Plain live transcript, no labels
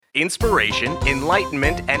Inspiration,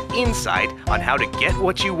 enlightenment, and insight on how to get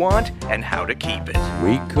what you want and how to keep it.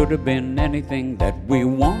 We could have been anything that we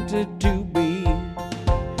wanted to be,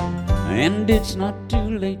 and it's not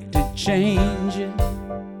too late to change it.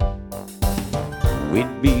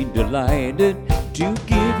 We'd be delighted to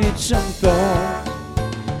give it some thought.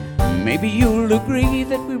 Maybe you'll agree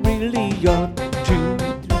that we really ought to.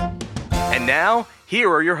 And now,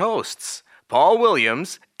 here are your hosts, Paul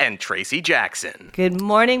Williams and Tracy Jackson. Good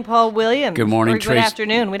morning, Paul Williams. Good morning, Good Tracy.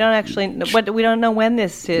 afternoon. We don't actually we don't know when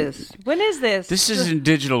this is. When is this? This isn't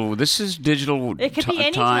digital. This is digital It could be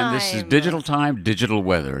any time. This is time. digital time, digital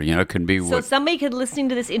weather. You know, it can be so what somebody could listen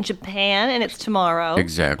to this in Japan, and it's tomorrow.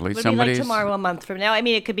 exactly. It would Somebody's be like tomorrow, a month from now. I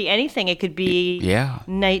mean, it could be anything. It could be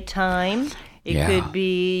nighttime. It Yeah. could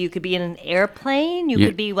be, you could be in an airplane. You Yeah.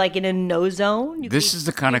 could be like in a no zone. This is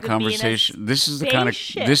the kind of conversation. This is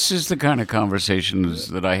the kind of conversations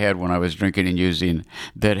that I had when I was drinking and using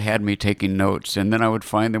that had me taking notes, and then I would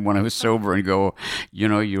find them when I was sober and go, you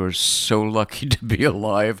know, you're so lucky to be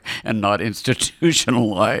alive and not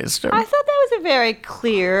institutionalized. I thought that was a very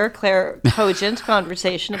clear, cogent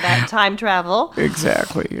conversation about time travel.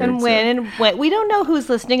 Exactly. And when we don't know who's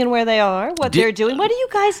listening and where they are, what they're doing. What are you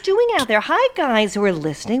guys doing out there? Hi, guys who are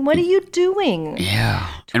listening. What are you doing? Yeah.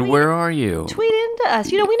 And where are you? Tweet into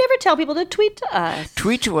us. You know, we never tell people to tweet to us.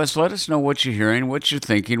 Tweet to us. Let us know what you're hearing, what you're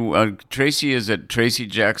thinking. Tracy is at Tracy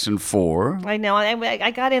Jackson 4. I know.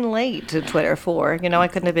 I got in late to Twitter 4. You know, I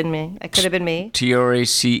couldn't have been me. I could have been me.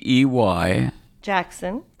 TRACEY.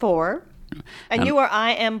 Jackson 4. And you are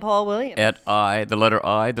I am Paul Williams. At the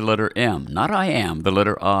letter M. Not I am, the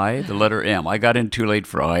letter I, the letter M. I got in too late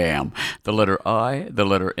for I am. The letter I, the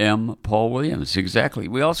letter M, Paul Williams. Exactly.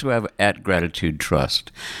 We also have at Gratitude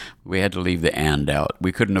Trust. We had to leave the and out.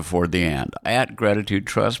 We couldn't afford the and. At Gratitude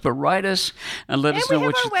Trust. But write us and let us know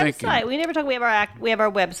what you're thinking. We never talk. We have our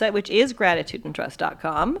website, which is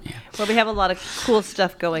gratitudeandtrust.com, where we have a lot of cool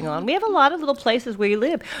stuff going on. We have a lot of little places where you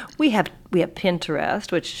live. We have Pinterest,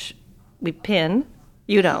 which we pin.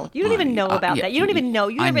 You don't. You don't even know about that. You don't even know.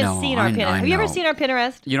 You've never seen our Pinterest. Have you ever seen our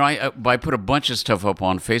Pinterest? You know, I put a bunch of stuff up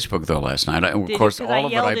on Facebook, though, last night. Of course, all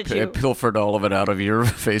of it, I pilfered all of it out of your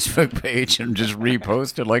Facebook page and just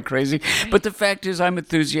reposted like crazy. But the fact is, I'm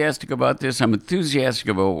enthusiastic about this. I'm enthusiastic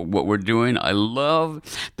about what we're doing. I love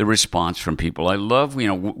the response from people. I love, we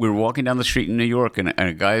were walking down the street in New York, and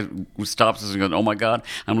a guy stops us and goes, "Oh, my God,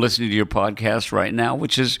 I'm listening to your podcast right now,"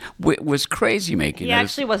 which was crazy making. He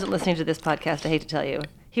actually wasn't listening to this podcast, I hate to tell you.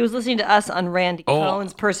 He was listening to us on Randy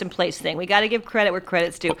Cohen's Person Place thing. We got to give credit where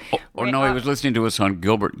credit's due. He was listening to us on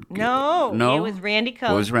Gilbert. No, it was Randy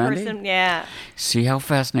Cohen. It was Randy? Yeah. See, how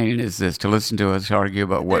fascinating is this to listen to us argue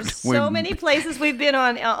about what? There's so many places we've been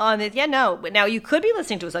on this. Yeah, no. Now you could be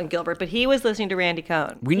listening to us on Gilbert, but he was listening to Randy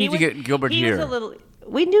Cohen. We need to get Gilbert here.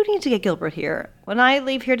 We do need to get Gilbert here. When I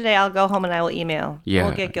leave here today, I'll go home and I will email. Yeah,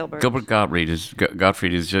 we'll get Gilbert. Gilbert Gottfried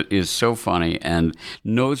is so funny and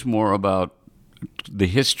knows more about the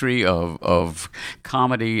history of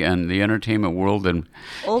comedy and the entertainment world and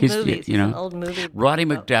old movies. You know, an old movie. Roddy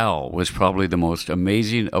McDowall was probably the most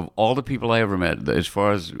amazing of all the people I ever met. As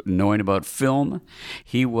far as knowing about film,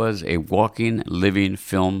 he was a walking, living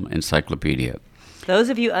film encyclopedia. Those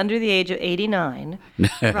of you under the age of 89,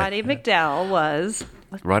 Roddy McDowall was.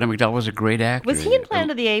 Roddy McDowall was a great actor. Was he in Planet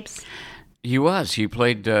of the Apes? He was. He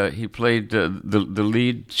played the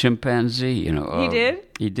lead chimpanzee. You know. He did.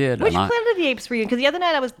 He did. Which Planet of the Apes were you in? Because the other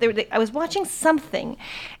night I was watching something,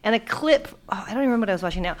 and a clip. Oh, I don't even remember what I was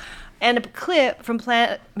watching now. And a clip from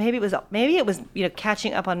Planet. Maybe it was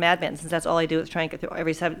catching up on Mad Men, since that's all I do is try and get through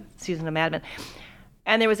every season of Mad Men.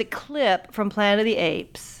 And there was a clip from Planet of the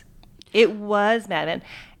Apes. It was Mad Men,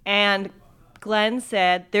 and Glenn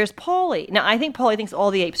said, "There's Paulie." Now, I think Paulie thinks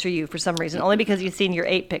all the apes are you for some reason, only because he's seen your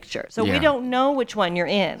ape picture. So we don't know which one you're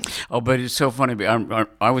in. Oh, but it's so funny.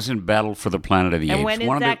 I was in Battle for the Planet of the Apes. And when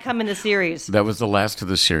did that come in the series? That was the last of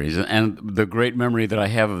the series. And the great memory that I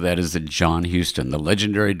have of that is that John Huston, the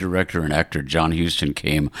legendary director and actor John Huston,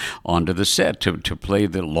 came onto the set to play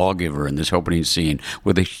the lawgiver in this opening scene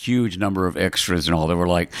with a huge number of extras and all. There were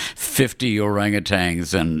like 50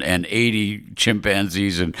 orangutans and 80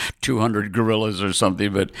 chimpanzees and 200 gorillas or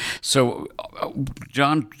something. But so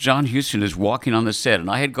John Huston is walking on the set, and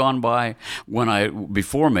I had gone by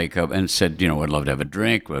before makeup and said, I'd love to have a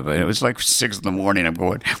drink. But it was like 6 in the morning. I'm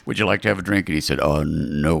going, "Would you like to have a drink?" And he said, "Oh,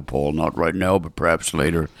 no, Paul, not right now, but perhaps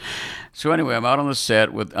later." So anyway, I'm out on the set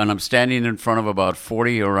and I'm standing in front of about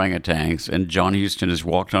 40 orangutans, and John Huston has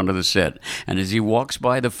walked onto the set. And as he walks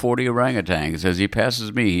by the 40 orangutans, as he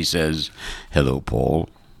passes me, he says, "Hello, Paul."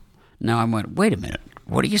 Now I went, wait a minute.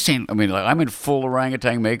 what are you saying? I mean, like, I'm in full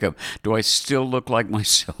orangutan makeup. Do I still look like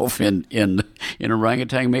myself in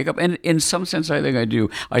orangutan makeup? And in some sense, I think I do.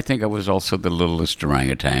 I think I was also the littlest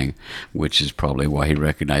orangutan, which is probably why he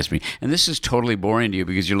recognized me. And this is totally boring to you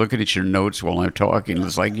because you're looking at your notes while I'm talking.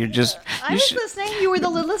 It's like you're just... I was listening. You were the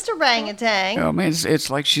littlest orangutan. I mean, it's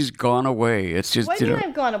like she's gone away. It's just... Why do you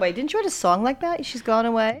have gone away? Didn't you write a song like that? She's gone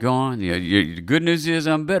away? Gone. Yeah. The good news is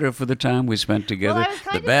I'm better for the time we spent together. Well,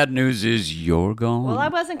 the bad news is you're gone. Well, I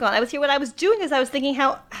wasn't gone. I was here. What I was doing is I was thinking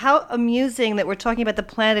how amusing that we're talking about the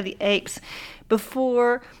Planet of the Apes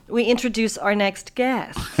before we introduce our next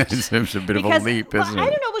guest. It's a bit of a leap, isn't it? I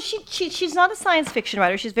don't know. Well, she's not a science fiction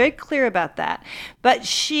writer. She's very clear about that. But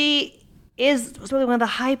she is sort of one of the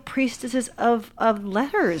high priestesses of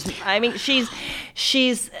letters. I mean, she's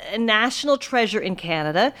a national treasure in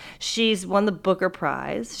Canada. She's won the Booker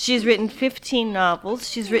Prize. She's written 15 novels.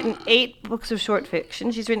 She's written 8 books of short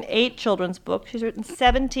fiction. She's written 8 children's books. She's written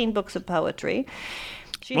 17 books of poetry.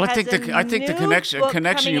 She has I think the connection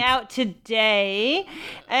coming out today,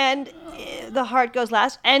 and The Heart Goes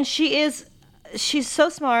Last. And she's so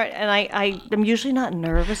smart, and I'm usually not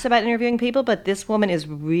nervous about interviewing people, but this woman is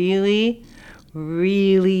really,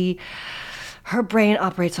 really, her brain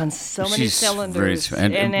operates on so many cylinders. She's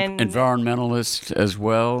and environmentalist as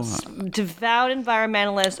well. Devout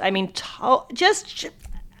environmentalist. I mean, just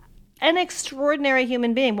an extraordinary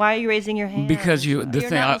human being. Why are you raising your hand? Because I'm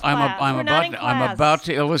about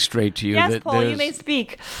to illustrate to you yes, that Paul, you may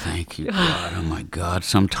speak. Thank you, God. Oh my God.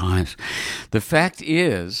 Sometimes, the fact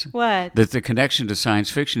is what? That the connection to science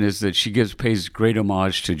fiction is that she pays great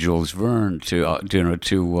homage to Jules Verne, to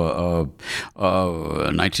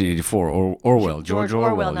 1984 Orwell, George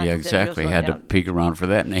Orwell. Yeah, exactly. Had to peek around for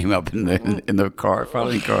that name up in the car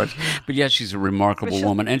filing cards. But yeah, she's a remarkable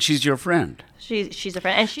woman, and she's your friend. She's a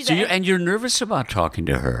friend, and she's. And you're nervous about talking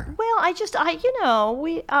to her. Well, I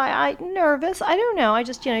nervous. I don't know. I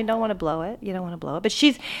just, you don't want to blow it. You don't want to blow it.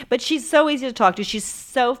 But she's so easy to talk to. She's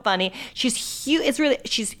so funny. She's huge.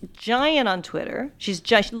 She's giant on Twitter. She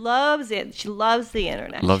loves it. She loves the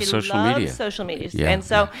internet. Loves social media. Social media. Yeah. And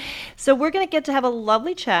so we're going to get to have a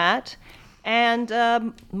lovely chat. And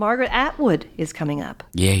Margaret Atwood is coming up.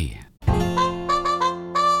 Yay.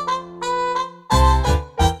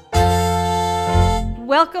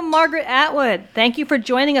 Welcome, Margaret Atwood. Thank you for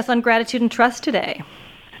joining us on Gratitude and Trust today.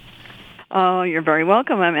 Oh, you're very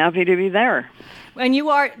welcome. I'm happy to be there. And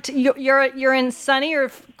you're in sunny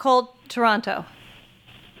or cold Toronto?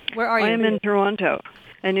 Where are you? I am in Toronto,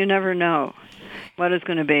 and you never know what it's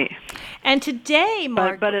going to be. And today,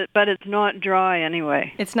 Margaret... But it's not dry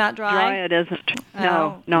anyway. It's not dry? Dry it isn't.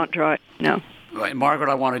 No, not dry. No. Right, Margaret,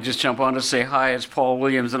 I want to just jump on to say hi. It's Paul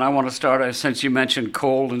Williams, and I want to start, since you mentioned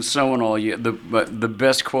cold and snow and all, the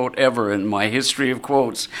best quote ever in my history of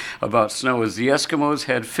quotes about snow is, the Eskimos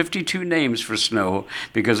had 52 names for snow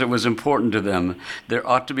because it was important to them. There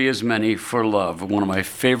ought to be as many for love. One of my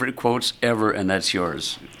favorite quotes ever, and that's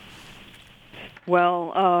yours.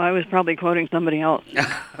 Well, I was probably quoting somebody else,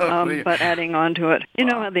 but adding on to it. You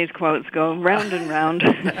know how these quotes go, round and round.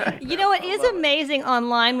 You know, it is amazing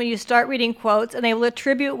online when you start reading quotes, and they will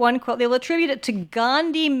attribute one quote. They will attribute it to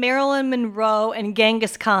Gandhi, Marilyn Monroe, and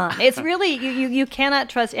Genghis Khan. It's really, you cannot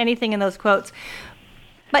trust anything in those quotes.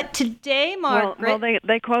 But today, Margaret... Well,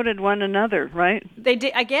 they quoted one another, right? They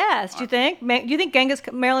did, I guess. Do you think? Do you think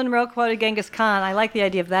Marilyn Monroe quoted Genghis Khan? I like the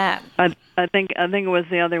idea of that. I think it was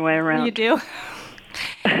the other way around. You do?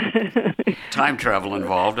 Time travel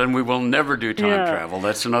involved, and we will never do time travel.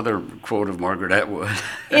 That's another quote of Margaret Atwood.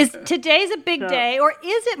 Is today's a big day, or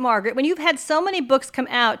is it, Margaret? When you've had so many books come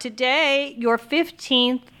out, today your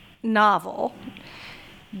 15th novel,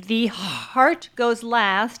 The Heart Goes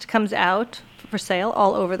Last, comes out for sale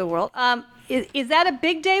all over the world. Is that a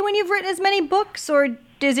big day when you've written as many books, or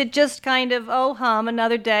is it just kind of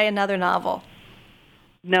another day, another novel?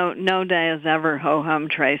 No day is ever ho-hum,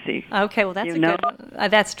 Tracy. Okay, well, that's good one.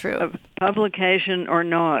 That's true. Publication or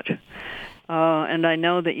not. And I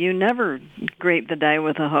know that you never greet the day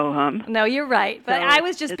with a ho-hum. No, you're right. But so I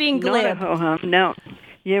was just being glib. Not a ho-hum, no.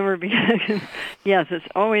 You were being... Yes, it's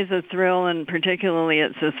always a thrill, and particularly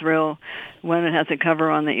it's a thrill when it has a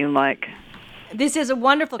cover on that you like. This is a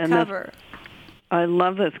wonderful cover. I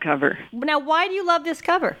love this cover. Now, why do you love this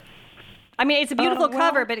cover? I mean, it's a beautiful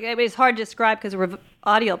cover, but it's hard to describe because we're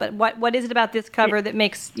audio. But what is it about this cover that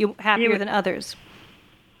makes you happier than others?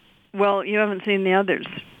 Well, you haven't seen the others.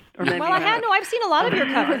 Or maybe well, I have. No, I've seen a lot of your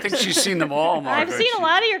covers. I think she's seen them all, Margaret. I've seen a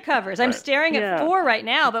lot of your covers. I'm staring at 4 right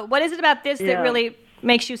now. But what is it about this that really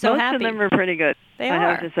makes you so most happy? of them are pretty good. They I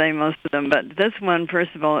are. have to say most of them. But this one,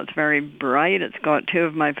 first of all, it's very bright. It's got two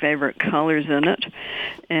of my favorite colors in it.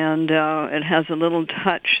 And it has a little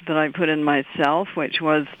touch that I put in myself, which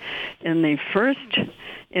was in the first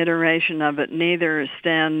iteration of it, neither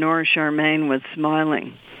Stan nor Charmaine was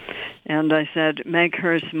smiling. And I said, make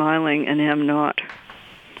her smiling and him not.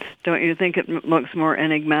 Don't you think it looks more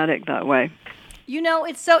enigmatic that way? You know,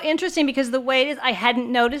 it's so interesting because the way it is, I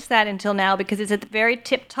hadn't noticed that until now because it's at the very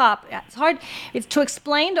tip top. It's hard. It's to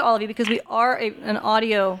explain to all of you because we are an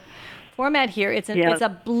audio format here. It's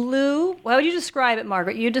a blue. How would you describe it,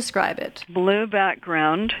 Margaret? You describe it. Blue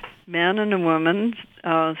background, man and a woman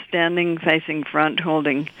standing facing front,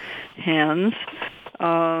 holding hands,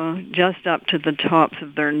 just up to the tops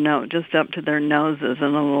of their nose, just up to their noses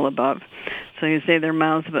and a little above. So you see their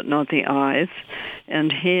mouths but not the eyes.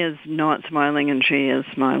 And he is not smiling and she is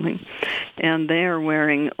smiling. And they are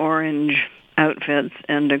wearing orange outfits,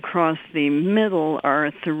 and across the middle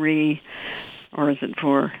are three, or is it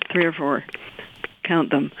four? Three or four. Count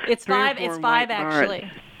them. It's Three or five. four It's five, white actually.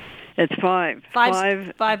 bars. It's five.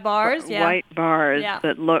 Five bars, yeah. White bars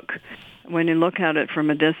that look, when you look at it from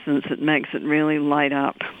a distance, it makes it really light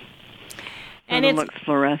up. And it looks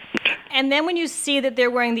fluorescent. And then when you see that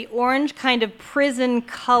they're wearing the orange kind of prison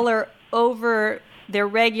color over their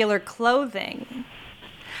regular clothing,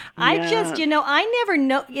 I just, I never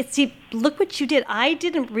know. See, look what you did. I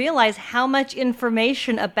didn't realize how much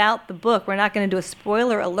information about the book, we're not going to do a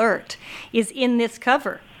spoiler alert, is in this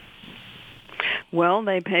cover. Well,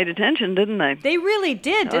 they paid attention, didn't they? They really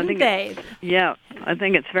did, didn't they? Yeah, I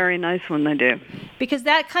think it's very nice when they do. Because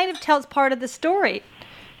that kind of tells part of the story.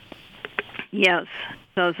 Yes.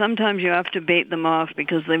 So sometimes you have to bait them off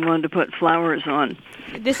because they want to put flowers on.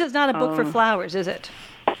 This is not a book for flowers, is it?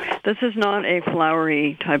 This is not a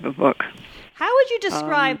flowery type of book. How would you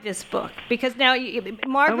describe this book? Because now,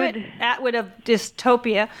 Margaret Atwood of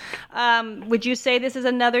Dystopia, would you say this is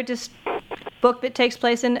another book that takes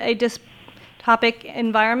place in a dystopic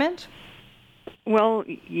environment? Well,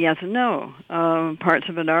 yes and no. Parts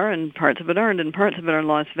of it are, and parts of it aren't, and parts of it are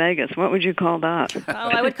Las Vegas. What would you call that? Oh,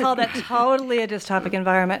 I would call that totally a dystopic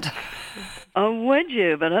environment. Oh, would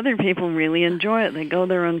you? But other people really enjoy it. They go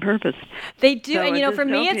there on purpose. They do, so and for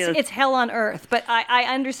me, it's hell on earth. But I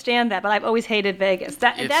understand that. But I've always hated Vegas.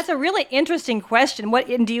 That's a really interesting question.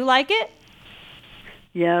 And do you like it?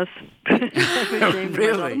 Yes.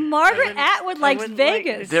 Really? Margaret Atwood likes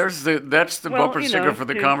Vegas. That's the bumper sticker for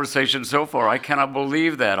the conversation so far. I cannot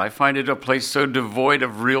believe that. I find it a place so devoid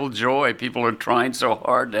of real joy. People are trying so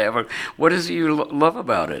hard to have it. What is it you love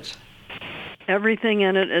about it? Everything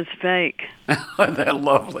in it is fake. That's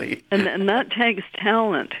lovely. And that takes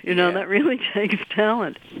talent. That really takes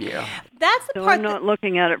talent. Yeah. That's the so part. I'm not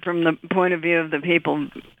looking at it from the point of view of the people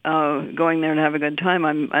going there to have a good time.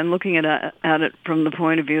 I'm looking at it from the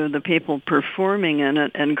point of view of the people performing in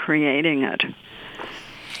it and creating it.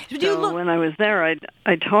 So when I was there,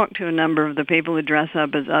 I talked to a number of the people who dress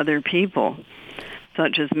up as other people,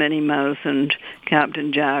 such as Minnie Mouse and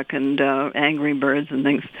Captain Jack and Angry Birds and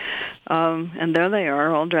things. And there they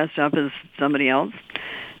are, all dressed up as somebody else.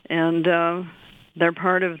 And they're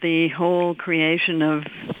part of the whole creation of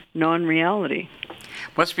non-reality.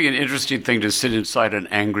 Must be an interesting thing to sit inside an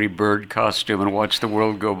Angry Bird costume and watch the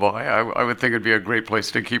world go by. I would think it'd be a great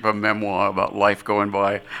place to keep a memoir about life going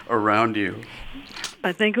by around you.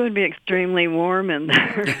 I think it would be extremely warm in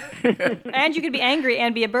there. And you could be angry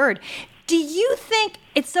and be a bird. Do you think,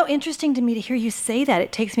 it's so interesting to me to hear you say that.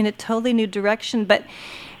 It takes me in a totally new direction. But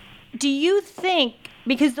do you think,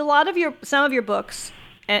 because some of your books,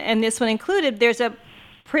 and this one included, there's a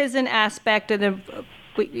prison aspect in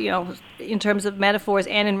terms of metaphors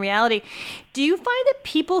and in reality. Do you find that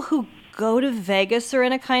people who go to Vegas are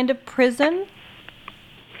in a kind of prison?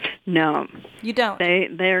 No. You don't?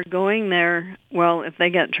 They're going there, well, if they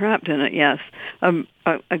get trapped in it, yes.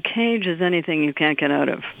 A cage is anything you can't get out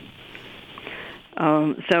of.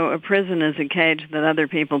 So a prison is a cage that other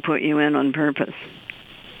people put you in on purpose.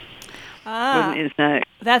 Wouldn't you say?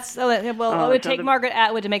 It would take Margaret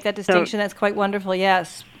Atwood to make that distinction. That's quite wonderful,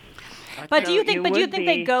 yes. But do you think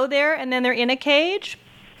they go there and then they're in a cage?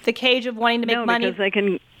 The cage of wanting to make money? No,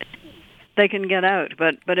 because they can get out.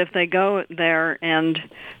 But if they go there and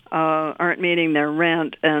aren't meeting their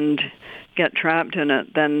rent and get trapped in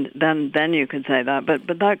it, then you could say that.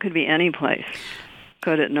 But that could be any place.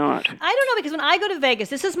 Could it not? I don't know, because when I go to Vegas,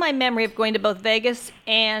 this is my memory of going to both Vegas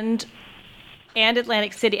and and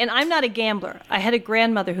Atlantic City. And I'm not a gambler. I had a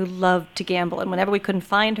grandmother who loved to gamble, and whenever we couldn't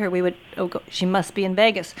find her, we would, she must be in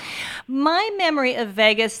Vegas. My memory of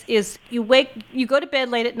Vegas is you go to bed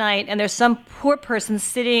late at night, and there's some poor person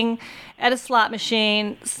sitting at a slot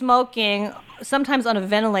machine, smoking, sometimes on a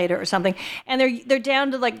ventilator or something, and they're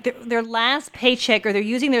down to like their last paycheck, or they're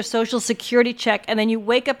using their Social Security check, and then you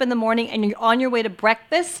wake up in the morning and you're on your way to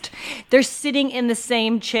breakfast, they're sitting in the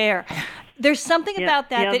same chair. There's something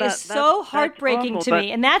about that is so heartbreaking to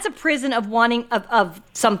me, and that's a prison of wanting of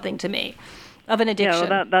something to me, of an addiction.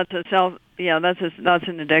 Yeah, that's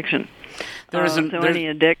an addiction.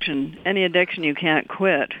 Any addiction you can't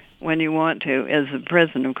quit when you want to is a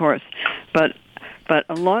prison, of course. But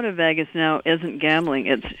a lot of Vegas now isn't gambling;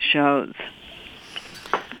 it's shows.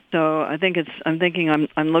 So I'm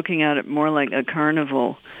looking at it more like a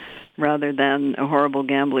carnival rather than a horrible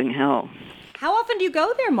gambling hell. How often do you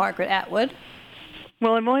go there, Margaret Atwood?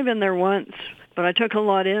 Well, I've only been there once, but I took a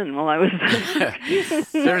lot in while I was there.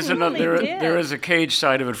 There is a cage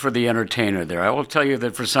side of it for the entertainer there. I will tell you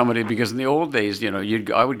that for somebody, because in the old days,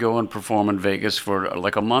 I would go and perform in Vegas for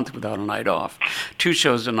like a month without a night off, 2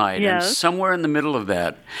 shows a night. Yes. And somewhere in the middle of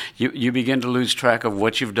that, you begin to lose track of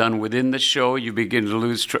what you've done within the show. You begin to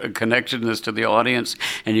lose connectedness to the audience,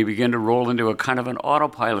 and you begin to roll into a kind of an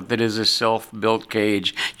autopilot that is a self-built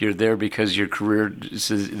cage. You're there because your career, this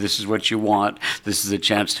is what you want. This is a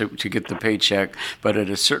chance to get the paycheck. But at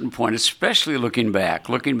a certain point, especially looking back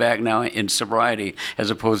now in sobriety,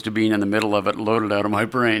 as opposed to being in the middle of it, loaded out of my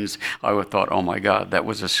brains, I would thought, oh my God, that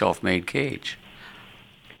was a self-made cage.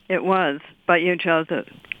 It was, but you chose it.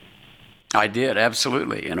 I did,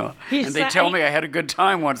 absolutely, And they tell me I had a good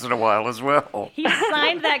time once in a while as well. He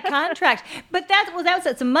signed that contract. But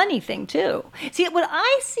that's a money thing, too. See, what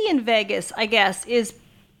I see in Vegas, I guess, is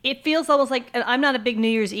it feels almost like, I'm not a big New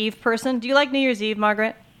Year's Eve person. Do you like New Year's Eve,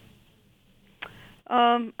 Margaret?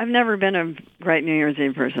 I've never been a great New Year's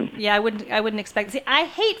Eve person. Yeah, I wouldn't expect. See, I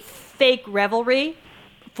hate fake revelry,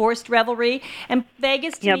 forced revelry, and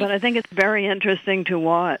Vegas. To me, but I think it's very interesting to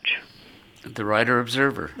watch. The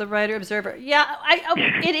writer-observer. Yeah,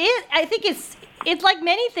 it is. I think it's like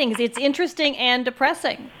many things. It's interesting and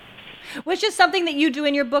depressing, which is something that you do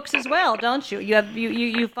in your books as well, don't you?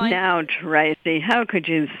 You find. Now, Tracy, how could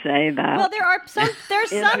you say that? Well, there's some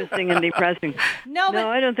interesting and depressing. No,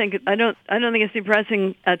 I don't think it's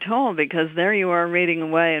depressing at all, because there you are reading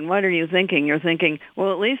away, and what are you thinking? You're thinking,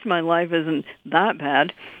 well, at least my life isn't that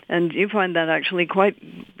bad, and you find that actually quite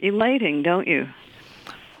elating, don't you?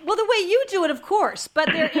 Well, the way you do it, of course, but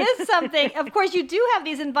there is something. Of course, you do have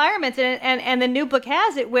these environments, and the new book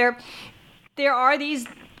has it, where there are these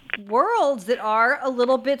worlds that are a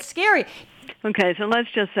little bit scary. Okay, so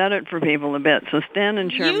let's just set it for people a bit. So Stan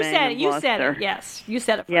and Charmaine You said it. Yes, you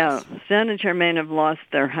said it first. Yeah, Stan and Charmaine have lost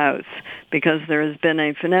their house because there has been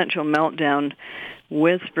a financial meltdown.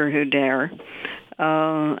 Whisper who dare.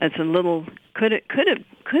 It's a little. Could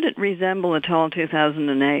it resemble at all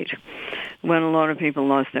 2008, when a lot of people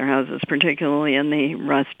lost their houses, particularly in the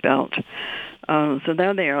Rust Belt? So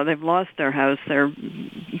there they are. They've lost their house. Their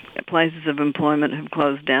places of employment have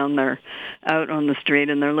closed down. They're out on the street,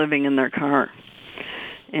 and they're living in their car.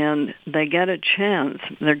 And they get a chance.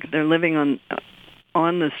 They're living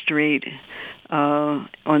on the street,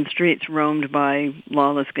 on streets roamed by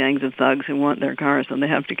lawless gangs of thugs who want their cars, so they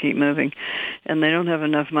have to keep moving. And they don't have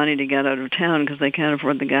enough money to get out of town because they can't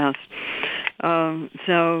afford the gas.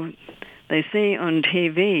 So they see on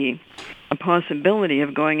TV a possibility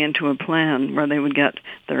of going into a plan where they would get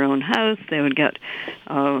their own house, they would get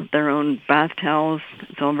their own bath towels.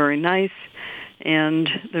 It's all very nice. And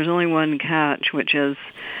there's only one catch, which is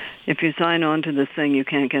if you sign on to this thing, you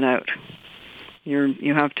can't get out.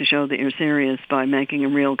 You have to show that you're serious by making a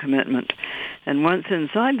real commitment. And once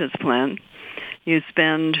inside this plan, you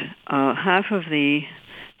spend half of the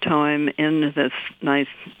time in this nice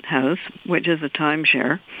house, which is a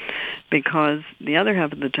timeshare, because the other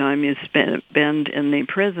half of the time you spend in the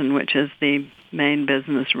prison, which is the main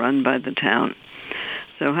business run by the town.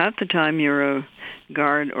 So half the time you're a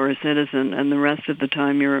guard or a citizen, and the rest of the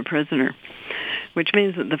time you're a prisoner, which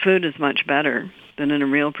means that the food is much better than in a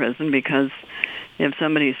real prison, because if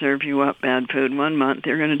somebody serves you up bad food one month,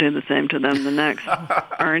 you're going to do the same to them the next,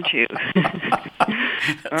 aren't you?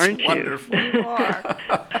 Aren't wonderful. You are.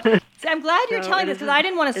 See, I'm glad you're telling this, because I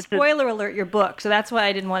didn't want to spoiler alert your book, so that's why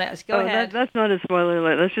I didn't want to. Go ahead. That's not a spoiler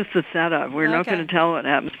alert. That's just the setup. We're not going to tell what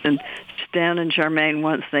happens to Stan and Charmaine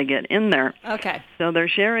once they get in there. Okay. So they're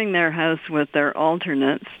sharing their house with their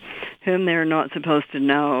alternates, whom they're not supposed to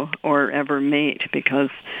know or ever meet, because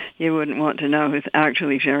you wouldn't want to know who's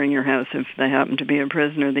actually sharing your house if they happen to be a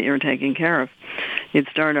prisoner that you're taking care of. You'd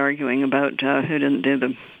start arguing about who didn't do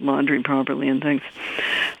the laundry properly and things.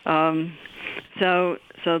 So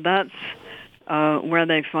that's where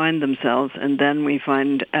they find themselves, and then we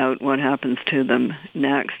find out what happens to them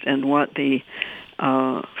next and what the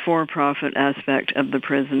for-profit aspect of the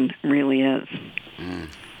prison really is.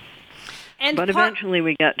 And but eventually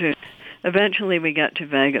we get to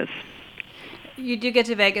Vegas. You do get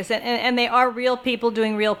to Vegas, and they are real people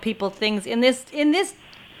doing real people things in this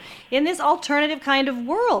alternative kind of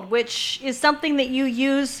world, which is something that you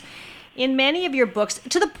use in many of your books,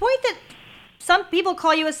 to the point that some people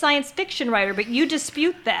call you a science fiction writer, but you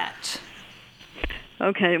dispute that.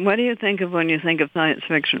 Okay, what do you think of when you think of science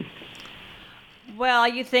fiction? Well,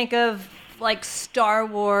 you think of like Star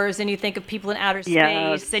Wars, and you think of people in outer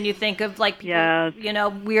space, and you think of like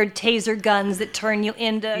people, weird taser guns that turn you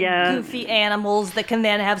into goofy animals that can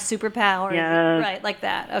then have superpowers. Yes. Right, like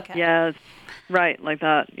that. Okay. Yes, right, like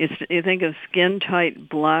that. You think of skin-tight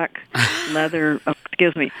black leather,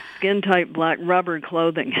 skin-tight black rubber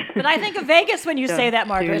clothing. But I think of Vegas when you say that,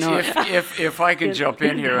 Margaret. If I can jump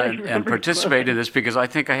in here and participate in this, because I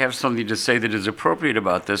think I have something to say that is appropriate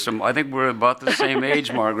about this. I think we're about the same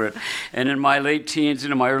age, Margaret. And in my late teens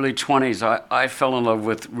and in my early 20s, I fell in love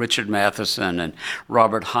with Richard Matheson and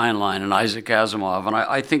Robert Heinlein and Isaac Asimov. And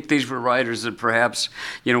I think these were writers that perhaps,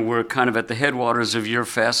 were kind of at the headwaters of your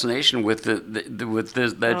fascination with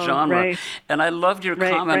that genre. Right. And I loved your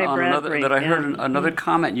comment on Bradbury, I heard another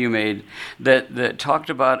comment you made that talked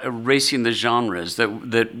about erasing the genres, that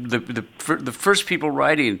the first people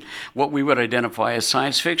writing what we would identify as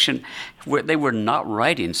science fiction, they were not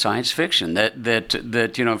writing science fiction.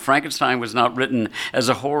 That Frankenstein was not written as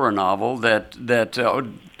a horror novel. That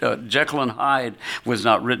Jekyll and Hyde was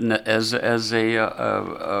not written as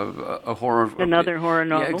a horror. Another horror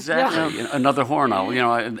novel. Yeah, exactly. Yeah. Another horror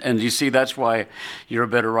novel. And you see, that's why you're a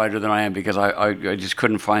better writer than I am, because I just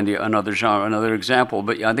couldn't find another genre, another example.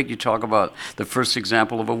 But I think you talk about the first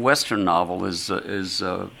example of a Western novel is.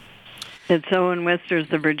 It's Owen Wister's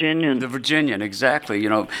The Virginian. The Virginian, exactly.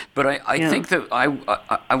 But I think that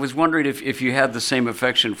I was wondering if you had the same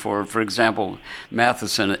affection for example,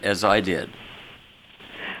 Matheson as I did.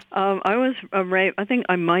 I think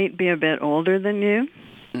I might be a bit older than you.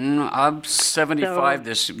 I'm 75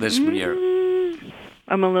 this year.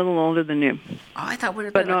 I'm a little older than you. Oh, I thought we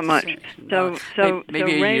were, but not much.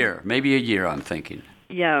 Maybe a year. Maybe a year. I'm thinking.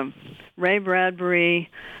 Yeah, Ray Bradbury,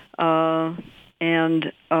 and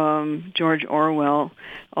George Orwell,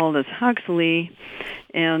 Aldous Huxley,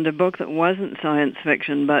 and a book that wasn't science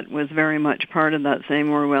fiction but was very much part of that same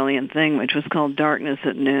Orwellian thing, which was called Darkness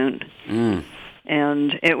at Noon.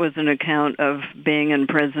 And it was an account of being in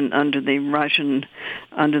prison under the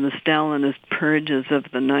Stalinist purges of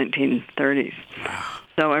the 1930s.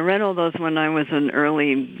 So I read all those when I was an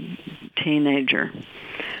early teenager.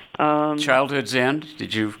 Childhood's End,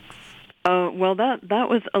 did you? Well, that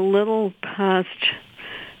was a little past.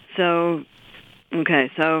 So,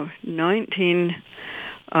 okay, so the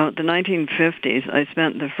 1950s, I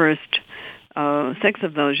spent the first 6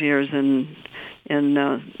 of those years in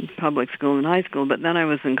public school and high school, but then I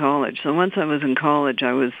was in college. So once I was in college,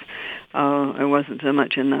 I wasn't so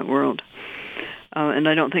much in that world. And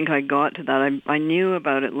I don't think I got to that. I knew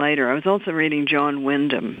about it later. I was also reading John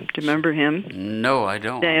Wyndham. Do you remember him? No, I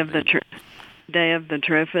don't. Day of the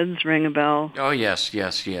Triffids, ring a bell? Oh, yes.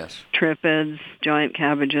 Triffids, giant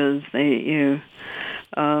cabbages, they eat you.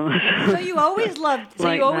 So you always loved.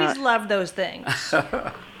 So you always loved those things.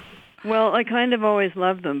 Well, I kind of always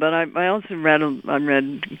loved them, but I also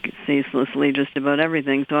read ceaselessly just about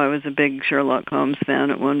everything. So I was a big Sherlock Holmes fan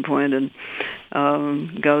at one point, and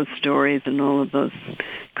ghost stories and all of those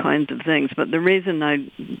kinds of things. But the reason I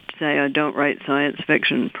say I don't write science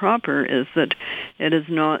fiction proper is that it is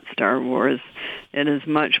not Star Wars. It is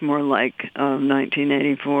much more like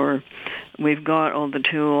 1984. We've got all the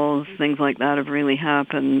tools, things like that have really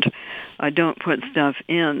happened. I don't put stuff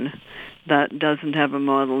in that doesn't have a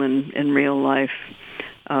model in real life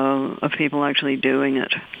of people actually doing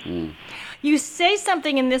it. You say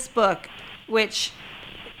something in this book,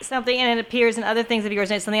 and it appears in other things of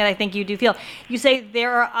yours, and it's something that I think you do feel. You say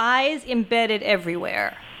there are eyes embedded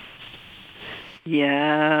everywhere.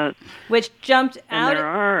 Yeah. Which jumped out.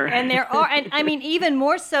 And there are. And I mean, even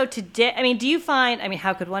more so today. I mean, do you find,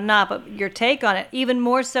 how could one not, but your take on it, even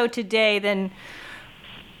more so today than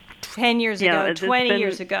 10 years ago, 20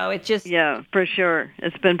 years ago. It just... Yeah, for sure.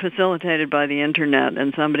 It's been facilitated by the internet,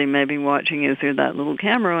 and somebody may be watching you through that little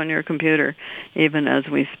camera on your computer, even as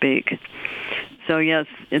we speak. So yes,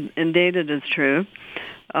 indeed it is true.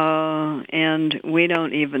 And we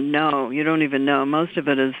don't even know. You don't even know. Most of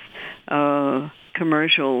it is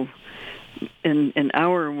commercial. In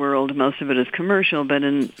our world, most of it is commercial, but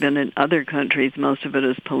in other countries, most of it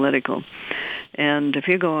is political. And if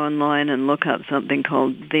you go online and look up something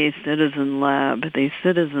called the Citizen Lab,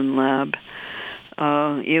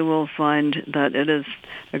 you will find that it is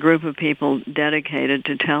a group of people dedicated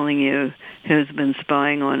to telling you who's been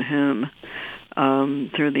spying on whom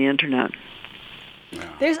through the internet.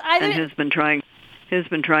 There's either and who's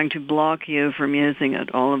been trying to block you from using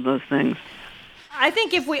it. All of those things. I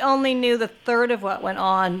think if we only knew the third of what went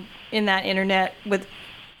on in that internet,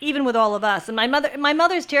 even with all of us, and my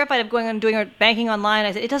mother's terrified of going and doing her banking online.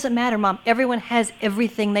 I said, it doesn't matter, Mom. Everyone has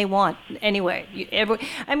everything they want anyway.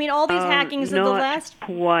 All these hackings of the last. Not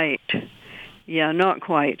quite. Yeah, not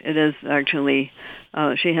quite. It is actually.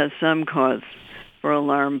 She has some cause for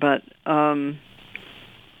alarm, but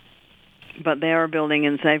they are building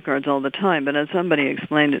in safeguards all the time. But as somebody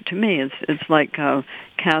explained it to me, it's like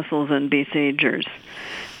castles and besiegers.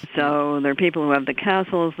 So there are people who have the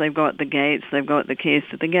castles, they've got the gates, they've got the keys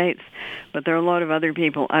to the gates, but there are a lot of other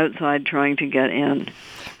people outside trying to get in.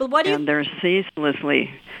 But they're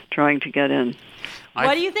ceaselessly trying to get in.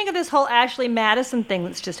 What do you think of this whole Ashley Madison thing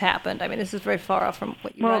that's just happened? I mean, this is very far off from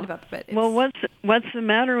what you write about. But what's the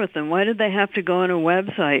matter with them? Why did they have to go on a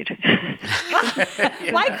website?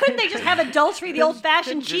 Why couldn't they just have adultery the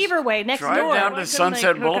old-fashioned Cheever way next door? Drive down to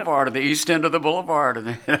Sunset Boulevard or the east end of the boulevard.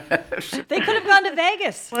 They could have gone to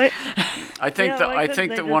Vegas. I think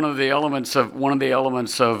that one of the elements that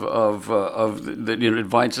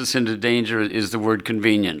invites us into danger is the word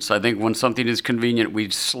convenience. I think when something is convenient, we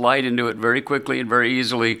slide into it very quickly and very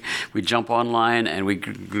easily. We jump online and we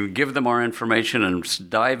give them our information and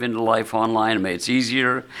dive into life online. It's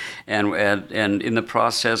easier, and in the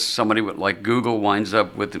process, somebody like Google winds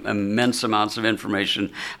up with immense amounts of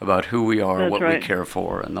information about who we are, what we care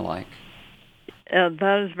for, and the like.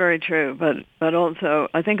 That is very true, but also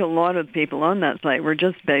I think a lot of people on that site were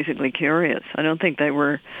just basically curious. I don't think they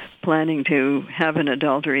were planning to have an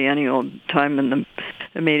adultery any old time in the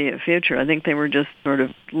immediate future. I think they were just sort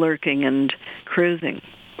of lurking and cruising.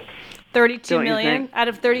 32 million out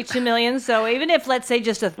of 32 million. So even if, let's say,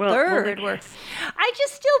 just a third were, I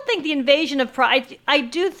just still think the invasion of I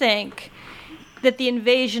do think that the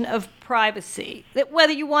invasion of privacy, that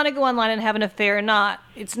whether you want to go online and have an affair or not,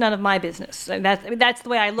 it's none of my business. That's the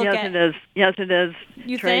way I look at it. Yes, it is.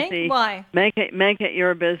 You Tracy, think? Why? Make it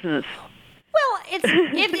your business. Well,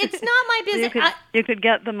 it's not my business. You could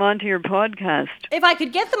get them onto your podcast. If I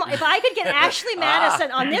could get Ashley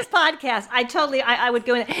Madison on this podcast, I would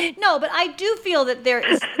go in. No, but I do feel that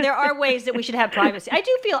there are ways that we should have privacy.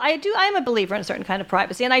 I'm a believer in a certain kind of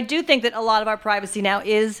privacy, and I do think that a lot of our privacy now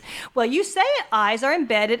is, well, you say it, eyes are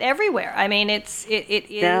embedded everywhere. I mean, it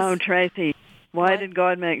is. Now, Tracy, why did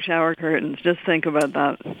God make shower curtains? Just think about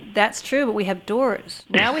that. That's true, but we have doors.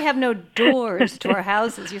 Now we have no doors to our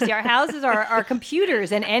houses. You see, our houses are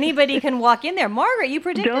computers, and anybody can walk in there. Margaret, you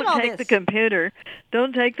predicted all this.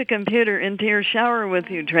 Don't take the computer into your shower with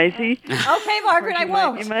you, Tracy. Okay, Margaret, I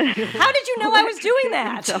won't. How did you know I was doing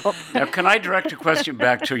that? Now, can I direct a question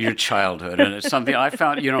back to your childhood? And it's something I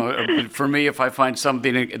found, for me, if I find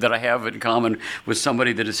something that I have in common with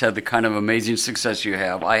somebody that has had the kind of amazing success you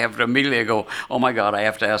have, I have to immediately go, oh my God, I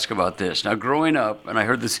have to ask about this. Now, growing up, and I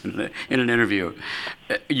heard this in an interview,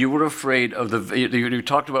 you were afraid of you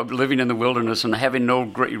talked about living in the wilderness and having no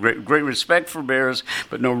great respect for bears,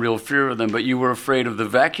 but no real fear of them. But you were afraid of the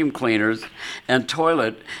vacuum cleaners and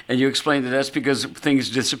toilet, and you explained that that's because things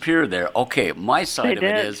disappear there. Okay, my side of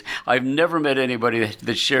it is I've never met anybody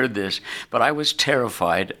that shared this, but I was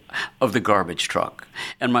terrified of the garbage truck.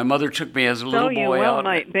 And my mother took me as a little boy out.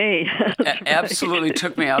 Might be. Absolutely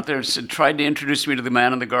took me out there and tried to introduce me to the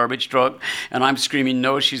man in the garbage truck, and I'm screaming,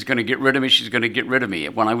 no, she's going to get rid of me, she's going to get rid of me.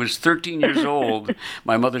 When I was 13 years old,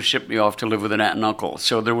 my mother shipped me off to live with an aunt and uncle.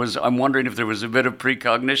 So I'm wondering if there was a bit of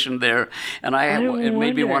precognition there, and it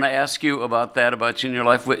made me want to ask you about that, about you in your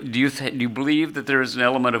life. Do you believe that there is an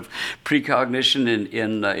element of precognition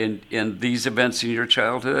in these events in your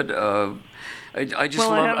childhood?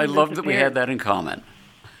 I love that we had that in common.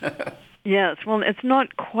 Yes, well, it's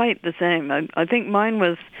not quite the same. I think mine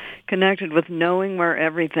was connected with knowing where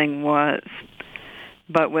everything was.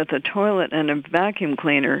 But with a toilet and a vacuum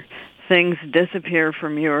cleaner, things disappear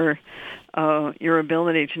from your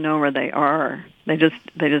ability to know where they are. They just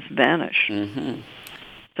vanish. Mm-hmm.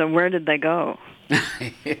 So where did they go?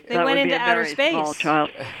 They went into outer space. Small child.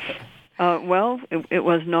 It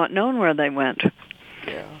was not known where they went.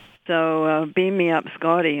 Yeah. So beam me up,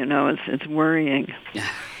 Scotty. It's worrying.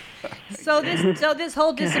 So this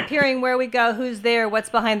whole disappearing, where we go, who's there, what's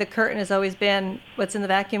behind the curtain, has always been what's in the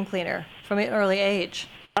vacuum cleaner from an early age.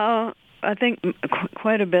 I think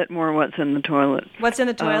quite a bit more what's in the toilet. What's in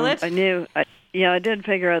the toilet? I did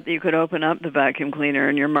figure out that you could open up the vacuum cleaner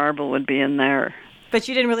and your marble would be in there. But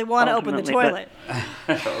you didn't really want to open the toilet.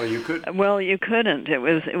 Oh, you could. Well, you couldn't. It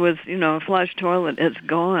was a flush toilet. It's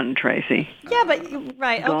gone, Tracy. Yeah, but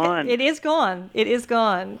right, gone. Okay, it is gone. It is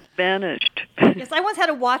gone. Vanished. Yes, I once had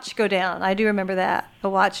a watch go down. I do remember that. A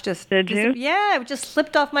watch just Did you? Yeah, it just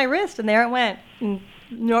slipped off my wrist, and there it went. And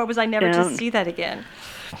nor was I never to see that again.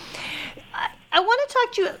 I want to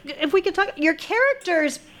talk to you. If we could talk, your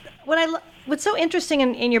characters. What's so interesting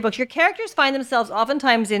in your books, your characters find themselves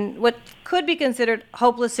oftentimes in what could be considered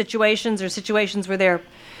hopeless situations, or situations where they're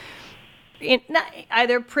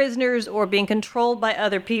either prisoners or being controlled by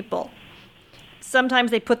other people. Sometimes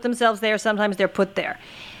they put themselves there, sometimes they're put there.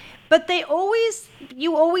 But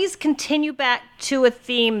you always continue back to a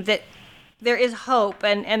theme that there is hope,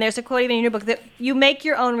 and there's a quote even in your book that you make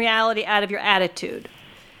your own reality out of your attitude.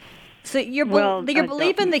 So your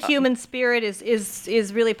belief in the human spirit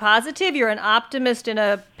is really positive. You're an optimist in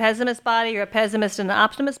a pessimist body. You're a pessimist in an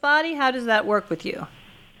optimist body. How does that work with you?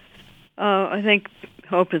 I think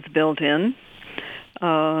hope is built in,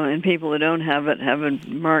 and people who don't have it have a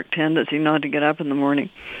marked tendency not to get up in the morning.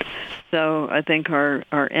 So I think our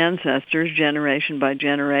ancestors, generation by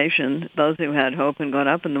generation, those who had hope and got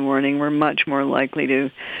up in the morning were much more likely to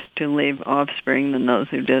leave offspring than those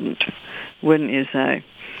who didn't. Wouldn't you say?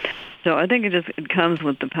 So I think it comes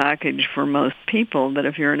with the package for most people that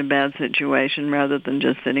if you're in a bad situation, rather than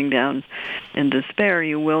just sitting down in despair,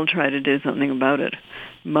 you will try to do something about it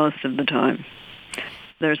most of the time.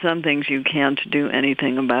 There are some things you can't do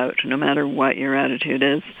anything about. No matter what your attitude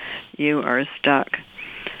is, you are stuck.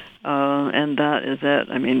 And that is it.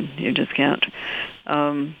 I mean, you just can't.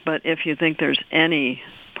 But if you think there's any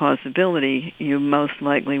possibility, you most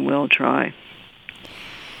likely will try.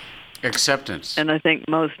 Acceptance. And I think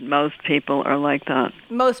most people are like that.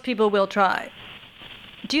 Most people will try.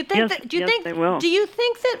 Do you think they will. Do you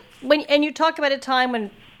think that and you talk about a time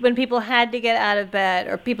when people had to get out of bed,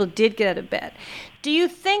 or people did get out of bed. Do you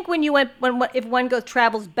think if one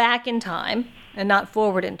travels back in time and not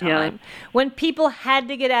forward in time, when people had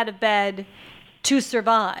to get out of bed to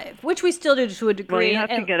survive, which we still do to a degree? Well, you have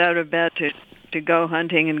to get out of bed to go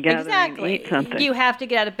hunting and gathering and eat something. You have to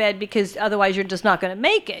get out of bed because otherwise you're just not going to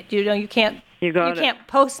make it. You can't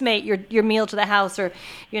Postmate your meal to the house, or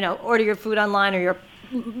order your food online, or your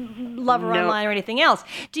lover online, or anything else.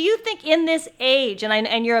 Do you think in this age,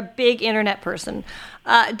 and you're a big internet person,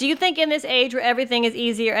 do you think in this age where everything is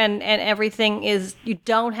easier and everything is, you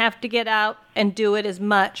don't have to get out and do it as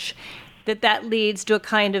much, that leads to a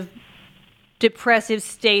kind of depressive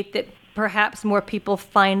state that perhaps more people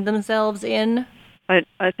find themselves in?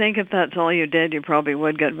 I think if that's all you did, you probably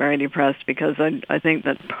would get very depressed, because I think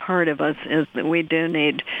that part of us is that we do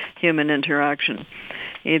need human interaction,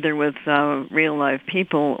 either with real-life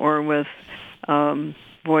people or with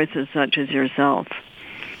voices such as yourself.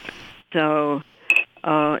 So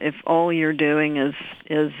if all you're doing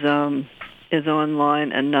is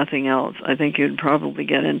online and nothing else, I think you'd probably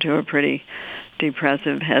get into a pretty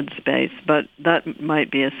depressive headspace. But that might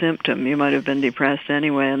be a symptom. You might have been depressed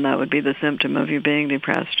anyway, and that would be the symptom of you being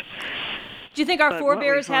depressed. Do you think our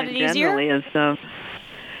forebears had it easier? Generally is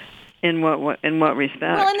in what respect?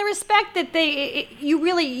 Well, in the respect that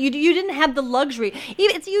you didn't have the luxury.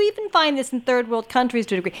 You even find this in third world countries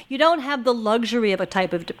to a degree. You don't have the luxury of a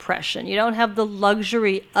type of depression. You don't have the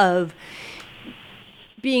luxury of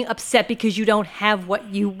being upset because you don't have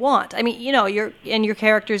what you want. I mean, your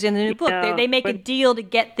characters in the new book, they make a deal to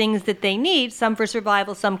get things that they need, some for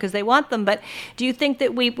survival, some because they want them. But do you think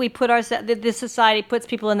that we put that this society puts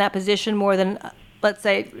people in that position more than, let's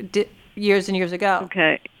say, years and years ago?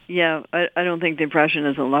 Okay. Yeah, I don't think depression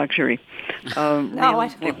is a luxury. No,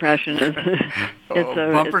 depression is it's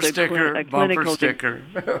a bumper sticker. A clinical bumper sticker.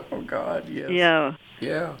 Oh God, yes. Yeah.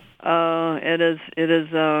 Yeah.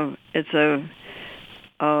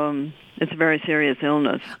 It's a very serious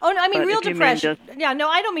illness. Oh no, I mean real depression. I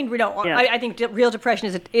don't mean we don't. Yeah. I think real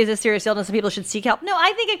depression is a serious illness, and people should seek help. No,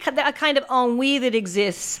 I think a kind of ennui that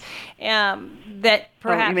exists, that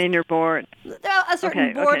perhaps. Oh, you mean you're bored? A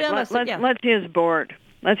certain boredom. Okay. Let's use bored.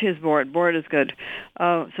 Let's use bored. Bored is good.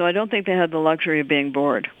 So I don't think they had the luxury of being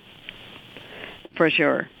bored, for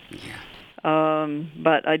sure. Yeah.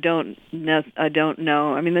 But I don't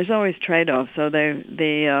know. I mean, there's always trade-offs. So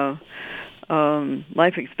the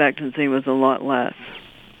life expectancy was a lot less.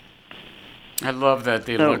 I love that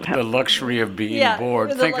the luxury of being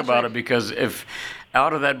bored. Think about it, because if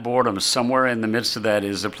out of that boredom, somewhere in the midst of that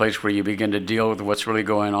is a place where you begin to deal with what's really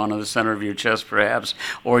going on in the center of your chest, perhaps,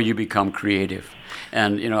 or you become creative.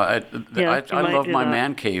 And I love my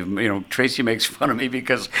man cave. Tracy makes fun of me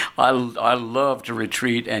because I love to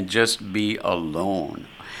retreat and just be alone.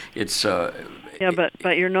 It's yeah,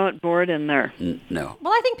 but you're not bored in there. No.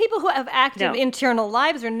 Well, I think people who have active internal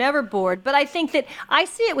lives are never bored, but I think that I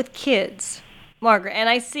see it with kids, Margaret, and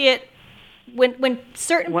I see it when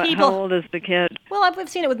certain people. How old is the kid? Well, I've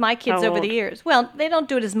seen it with my kids over the years. Well, they don't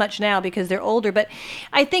do it as much now because they're older, but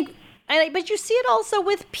I think, but you see it also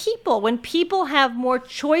with people. When people have more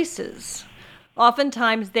choices,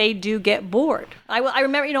 oftentimes they do get bored. I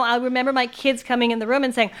remember my kids coming in the room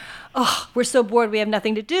and saying, "Oh, we're so bored, we have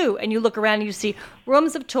nothing to do." And you look around and you see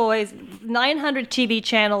rooms of toys, 900 TV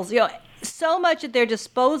channels, so much at their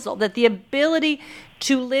disposal that the ability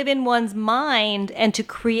to live in one's mind and to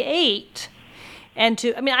create. And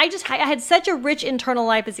I had such a rich internal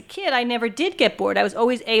life as a kid. I never did get bored. I was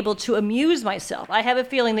always able to amuse myself. I have a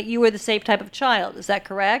feeling that you were the same type of child. Is that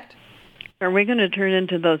correct? Are we going to turn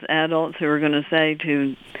into those adults who are going to say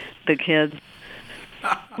to the kids,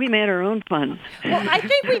 we made our own fun? Well, I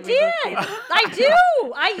think we did. I do.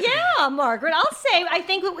 Margaret. I'll say I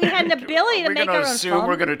think that we had an ability to make our own fun. Assume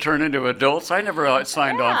we're going to turn into adults? I never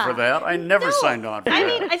signed on for that. I never signed on for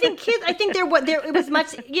that. I think kids. I think it was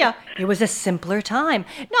much. Yeah, it was a simpler time.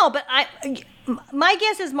 No, but my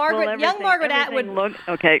guess is Margaret, young Margaret Atwood.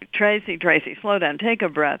 Okay, Tracy, slow down. Take a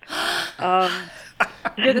breath.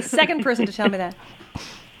 You're the second person to tell me that.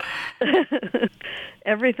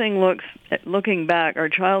 Everything looking back, our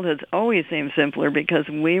childhoods always seem simpler because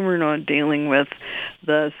we were not dealing with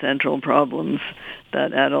the central problems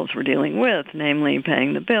that adults were dealing with, namely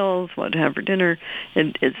paying the bills, what to have for dinner.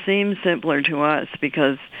 It seems simpler to us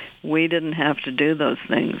because we didn't have to do those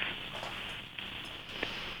things.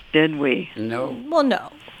 Did we? No. Well,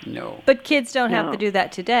 no. No. But kids don't have to do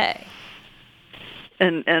that today.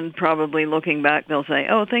 And probably looking back, they'll say,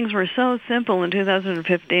 oh, things were so simple in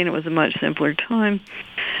 2015. It was a much simpler time.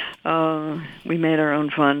 We made our own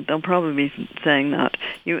fun. They'll probably be saying that.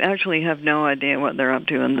 You actually have no idea what they're up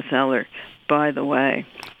to in the cellar, by the way.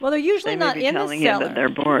 Well, they're usually not in the cellar. They may be telling you that they're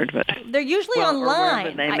bored, but they're usually online.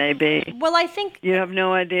 Or wherever they may be. Well, I think you have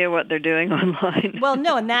no idea what they're doing online. Well,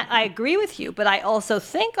 no, and that I agree with you, but I also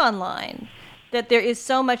think online that there is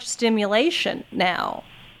so much stimulation now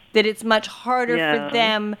that it's much harder for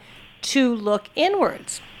them to look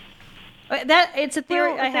inwards. That it's a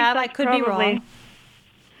theory I have. I could be wrong.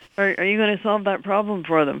 Are you going to solve that problem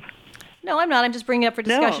for them? No, I'm not. I'm just bringing it up for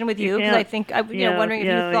discussion with you because I think wondering if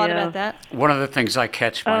you thought about that. One of the things I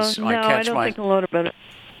catch my I don't think a lot about it.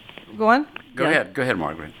 Go on. Go ahead,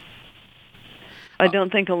 Margaret. I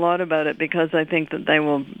don't think a lot about it because I think that they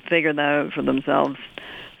will figure that out for themselves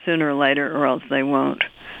sooner or later, or else they won't.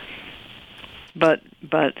 But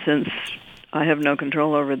since I have no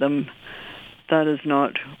control over them, that is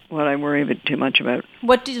not what I worry too much about.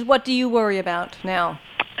 What do you worry about now?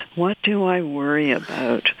 What do I worry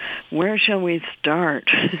about? Where shall we start?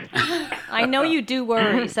 I know you do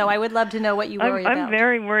worry, so I would love to know what you worry about. I'm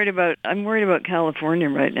very worried about. I'm worried about California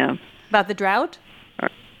right now. About the drought?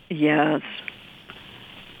 Yes.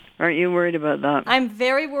 Aren't you worried about that? I'm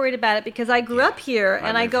very worried about it because I grew up here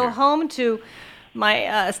and I go home to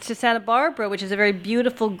to Santa Barbara, which is a very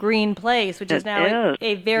beautiful green place, which is now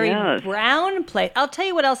a very brown place. I'll tell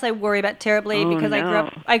you what else I worry about terribly because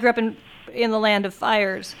I grew up in the land of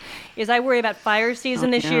fires. Is I worry about fire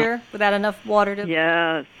season this year without enough water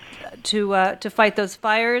to fight those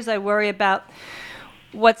fires. I worry about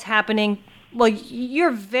what's happening. Well,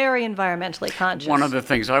 you're very environmentally conscious. One of the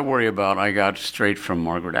things I worry about, I got straight from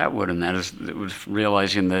Margaret Atwood, and that is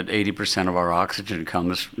realizing that 80% of our oxygen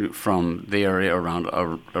comes from the area around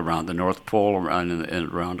the North Pole,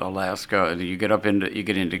 around Alaska. And you get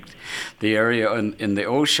into the area in the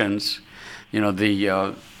oceans,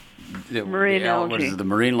 the marine algae. What is it, the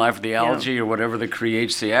marine life, the algae, or whatever that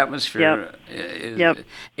creates the atmosphere. Is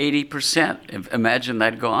 80%. Imagine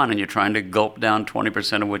that gone, and you're trying to gulp down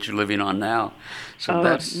 20% of what you're living on now. So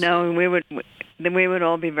that's no. We would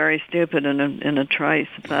all be very stupid in a trice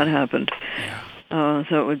if that happened. Yeah.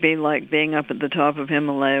 So it would be like being up at the top of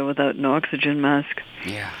Himalaya without an oxygen mask.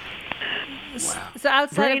 Yeah. Wow. So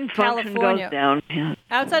outside brain of California, goes down. Yeah.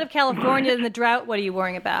 Outside of California and the drought, what are you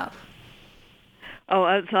worrying about? Oh,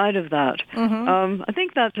 outside of that, I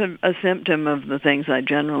think that's a symptom of the things I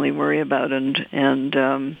generally worry about, and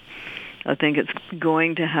I think it's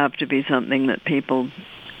going to have to be something that people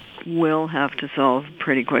will have to solve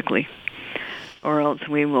pretty quickly, or else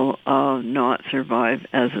we will not survive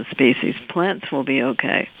as a species. Plants will be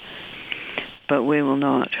okay, but we will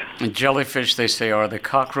not. And jellyfish, they say, are the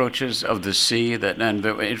cockroaches of the sea. And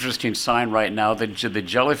the interesting sign right now, the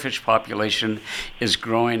jellyfish population is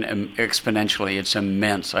growing exponentially. It's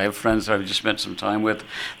immense. I have friends that I've just spent some time with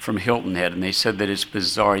from Hilton Head, and they said that it's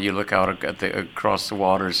bizarre. You look out across the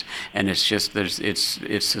waters, and it's just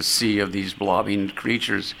it's a sea of these blobbing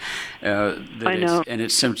creatures. I know. And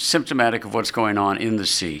it's symptomatic of what's going on in the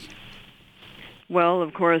sea. Well,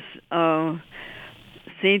 of course,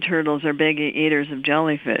 sea turtles are big eaters of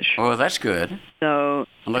jellyfish. Oh, that's good. So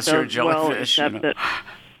unless you're a jellyfish, except that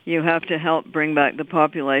you have to help bring back the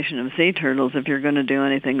population of sea turtles if you're going to do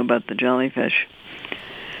anything about the jellyfish.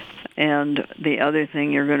 And the other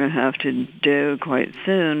thing you're going to have to do quite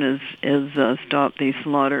soon is stop the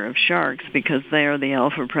slaughter of sharks, because they are the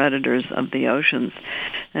alpha predators of the oceans.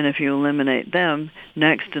 And if you eliminate them,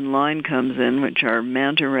 next in line comes in, which are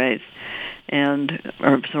manta rays,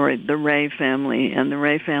 the ray family. And the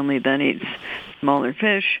ray family then eats smaller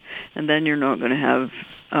fish, and then you're not going to have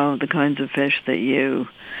the kinds of fish that you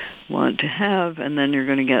want to have, and then you're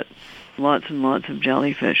going to get lots and lots of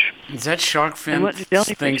jellyfish. Is that shark fin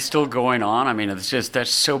thing still going on? I mean, it's just,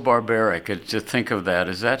 that's so barbaric to think of that.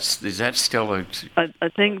 Is that still a... I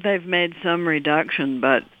think they've made some reduction,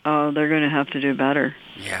 but they're going to have to do better.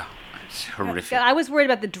 Yeah, it's horrific. I was worried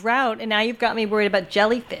about the drought, and now you've got me worried about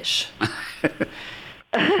jellyfish.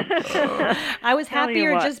 I was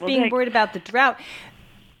happier just being worried about the drought.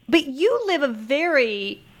 But you live a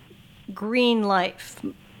very green life.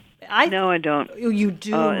 No, I don't. You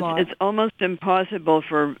do, Mark. It's almost impossible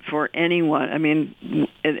for anyone. I mean,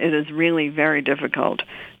 it is really very difficult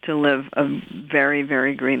to live a very,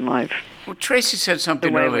 very green life. Well, Tracy said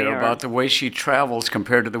something earlier about the way she travels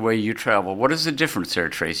compared to the way you travel. What is the difference there,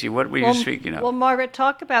 Tracy? What were you speaking of? Well, Margaret,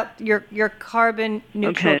 talk about your carbon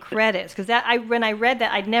neutral credits, because when I read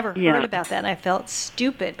that, I'd never heard about that, and I felt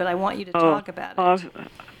stupid, but I want you to talk about it.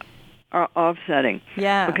 Offsetting.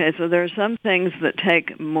 Yeah. Okay, so there are some things that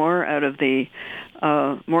take more out of the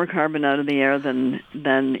more carbon out of the air than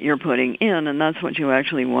you're putting in, and that's what you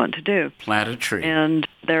actually want to do. Plant a tree. And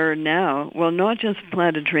there are now, well, not just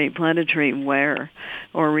plant a tree where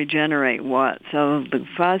or regenerate what. So the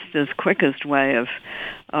fastest, quickest way of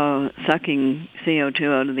sucking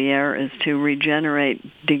CO2 out of the air is to regenerate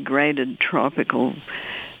degraded tropical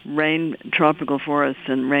forests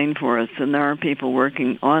and rainforests, and there are people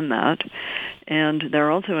working on that. And there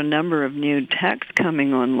are also a number of new techs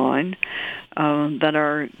coming online that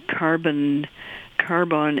are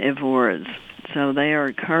carbonivores. So they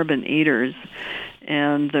are carbon eaters.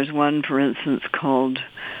 And there's one, for instance, called,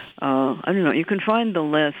 you can find the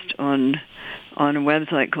list on a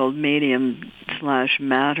website called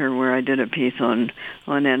Medium/Matter, where I did a piece on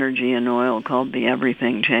energy and oil called The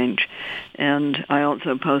Everything Change. And I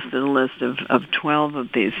also posted a list of 12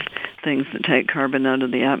 of these things that take carbon out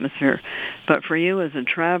of the atmosphere. But for you as a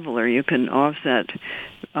traveler, you can offset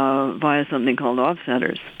via something called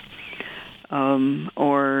offsetters.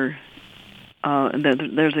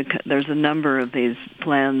 There's a number of these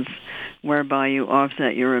plans whereby you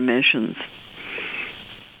offset your emissions.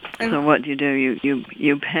 So what you do,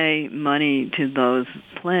 you pay money to those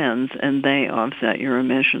plans, and they offset your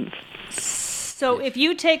emissions. So if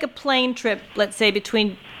you take a plane trip, let's say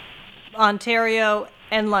between Ontario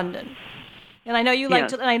and London, and I know you like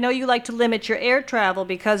to limit your air travel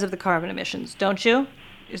because of the carbon emissions, don't you?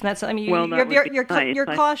 Isn't that something? You're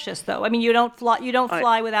cautious, though. I mean, you don't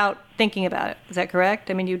fly without thinking about it. Is that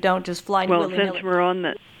correct? I mean, you don't just fly willy-nilly. Well, since we're on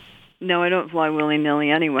the... No, I don't fly willy-nilly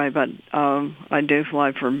anyway, but I do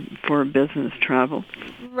fly for business travel.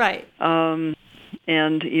 Right. And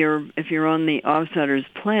if you're on the offsetters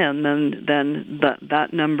plan, then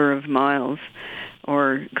that number of miles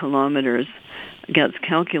or kilometers gets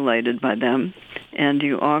calculated by them, and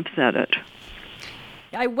you offset it.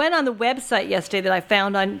 I went on the website yesterday that I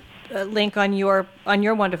found on a link on your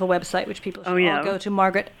wonderful website, which people should all go to,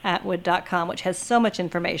 margaretatwood.com, which has so much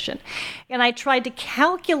information. And I tried to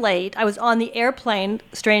calculate. I was on the airplane,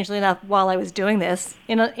 strangely enough, while I was doing this,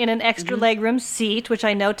 in an extra legroom seat, which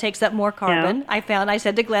I know takes up more carbon. Yeah. I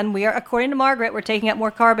said to Glenn, according to Margaret, we're taking up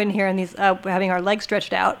more carbon here in these having our legs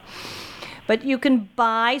stretched out. But you can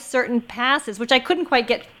buy certain passes, which I couldn't quite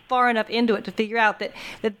get far enough into it to figure out that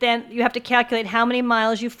then you have to calculate how many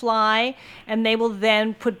miles you fly, and they will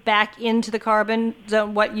then put back into the carbon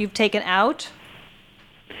zone what you've taken out?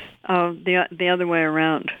 The other way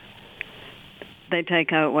around. They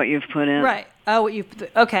take out what you've put in. Right. Oh,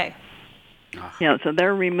 okay. Yeah, so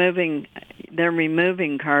they're removing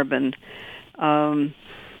carbon to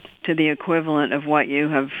the equivalent of what you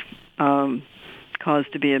have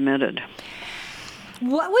caused to be emitted.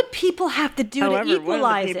 What would people have to do to equalize one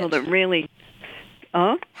of the people it? that really,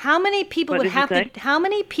 How many people What would did you have say? to? How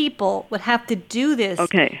many people would have to do this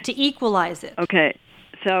Okay. to equalize it? Okay,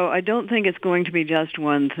 so I don't think it's going to be just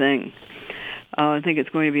one thing. I think it's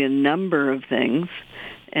going to be a number of things.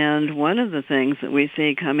 And one of the things that we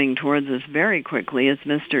see coming towards us very quickly is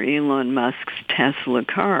Mr. Elon Musk's Tesla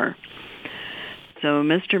car. So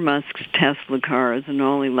Mr. Musk's Tesla car is an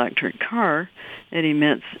all-electric car. It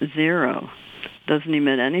emits zero. Doesn't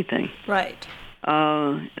emit anything. Right.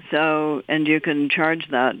 And you can charge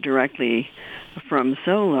that directly from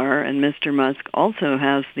solar, and Mr. Musk also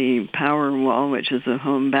has the Powerwall, which is a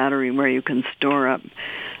home battery where you can store up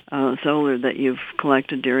solar that you've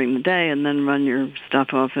collected during the day and then run your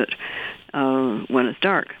stuff off it when it's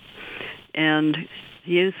dark. And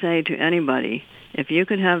you say to anybody, if you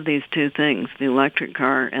could have these two things, the electric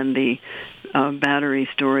car and the battery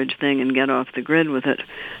storage thing, and get off the grid with it,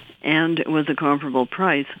 and it was a comparable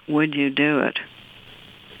price, would you do it?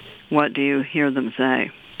 What do you hear them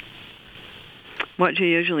say? What you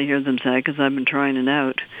usually hear them say, because I've been trying it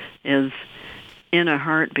out, is in a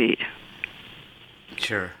heartbeat.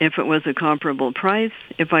 Sure. If it was a comparable price,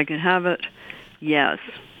 if I could have it, yes,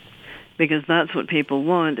 because that's what people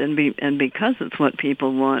want, and because it's what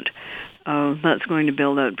people want, that's going to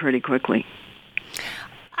build out pretty quickly.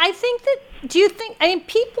 I think that. Do you think? I mean,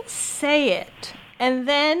 people say it, and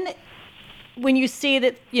then when you see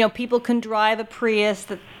that, people can drive a Prius,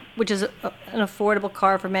 which is an affordable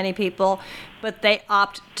car for many people, but they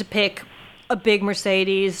opt to pick a big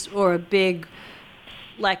Mercedes or a big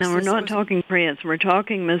Lexus. No, we're not talking Prius. We're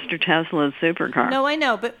talking Mr. Tesla's supercar. No, I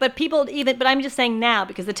know, but people but I'm just saying now,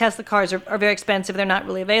 because the Tesla cars are very expensive. They're not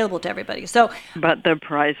really available to everybody. So, but the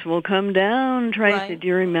price will come down, Tracy. Right. Do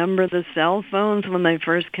you remember the cell phones when they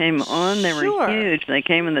first came on? They Sure. were huge. They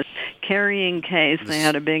came in this carrying case. They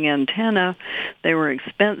had a big antenna. They were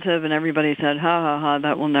expensive, and everybody said, ha, ha, ha,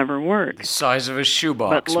 that will never work. The size of a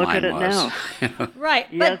shoebox. But look mine at it was. now. right.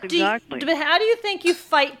 Yes, but exactly. But how do you think you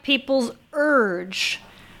fight people's urge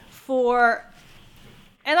for?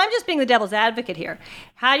 And I'm just being the devil's advocate here.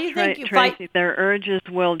 How do you think you Tracy, fight? their urges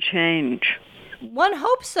will change. One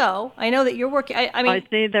hopes so. I know that you're working. I mean, I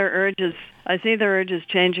see their urges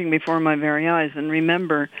changing before my very eyes. And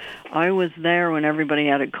remember, I was there when everybody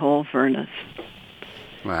had a coal furnace.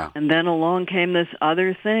 Wow. And then along came this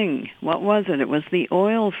other thing. What was it? It was the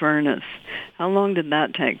oil furnace. How long did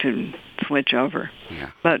that take to switch over?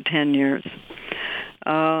 Yeah. About 10 years.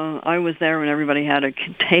 I was there when everybody had a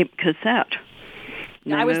tape cassette.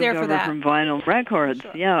 And I was they there moved for over that. From vinyl records,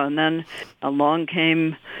 Sure. yeah. And then along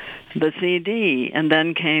came the CD, and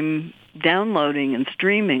then came downloading and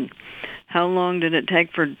streaming. How long did it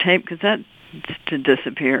take for tape cassettes to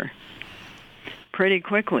disappear? Pretty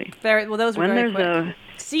quickly. very well. Those were When very there's quick.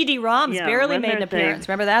 CD-ROMs Yeah, barely when made an there's a- appearance.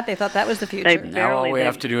 Remember that? They thought that was the future. They- Now all we Barely,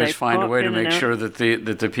 have to do they is find a way to popped in make and out. sure that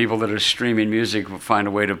the people that are streaming music will find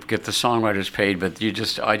a way to get the songwriters paid. But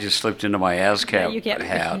I just slipped into my ASCAP you can't.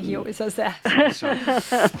 hat. He always says that. So,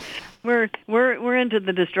 We're into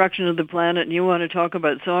the destruction of the planet, and you want to talk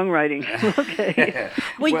about songwriting? Okay.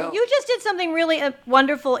 Well, you just did something really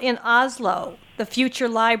wonderful in Oslo, the Future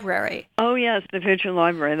Library. Oh yes, the Future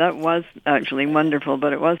Library. That was actually wonderful,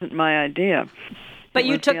 but it wasn't my idea. But It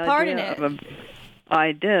you was took the part in idea it. of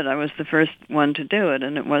I did. I was the first one to do it,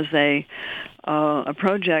 and it was a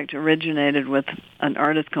project originated with an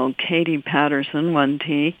artist called Katie Patterson,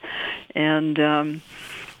 1T, and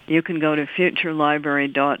you can go to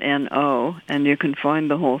futurelibrary.no, and you can find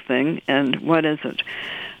the whole thing. And what is it?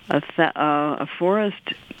 A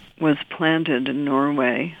forest was planted in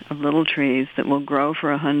Norway of little trees that will grow for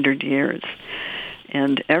 100 years.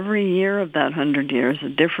 And every year of that 100 years, a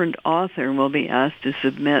different author will be asked to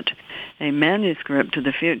submit a manuscript to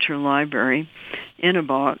the Future Library in a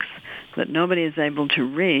box that nobody is able to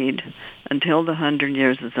read until the 100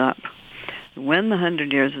 years is up. When the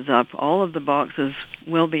 100 years is up, all of the boxes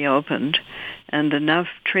will be opened, and enough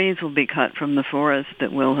trees will be cut from the forest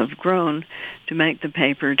that will have grown to make the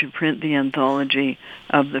paper to print the anthology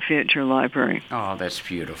of the Future Library. oh, that's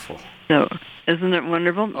beautiful. So, isn't it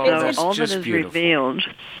wonderful? Oh, so that's all just that is beautiful. revealed,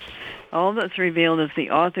 all that's revealed is the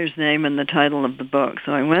author's name and the title of the book.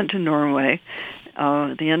 So I went to Norway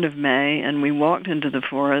at the end of May, and we walked into the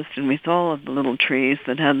forest, and we saw all of the little trees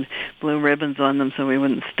that had blue ribbons on them so we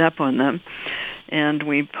wouldn't step on them. And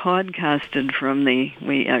we podcasted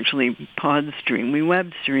we actually we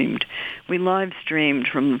web streamed, we live streamed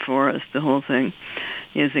from the forest, the whole thing,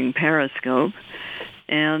 using Periscope.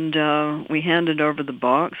 And we handed over the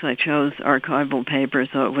box. I chose archival paper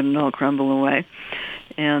so it wouldn't all crumble away,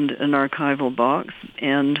 and an archival box.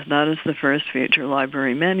 And that is the first Future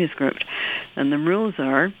Library manuscript. And the rules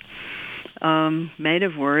are, made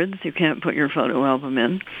of words. You can't put your photo album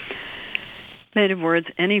in. Made of words,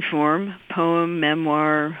 any form, poem,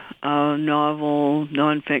 memoir, novel,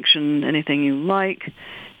 nonfiction, anything you like.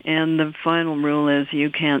 And the final rule is you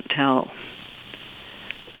can't tell.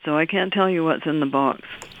 So I can't tell you what's in the box.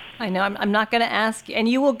 I know. I'm not going to ask you. And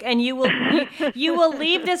you will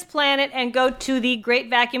leave this planet and go to the great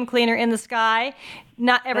vacuum cleaner in the sky,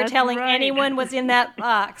 not ever That's telling right. anyone what's in that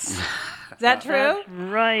box. Is that true? That's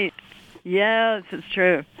right. Yes, it's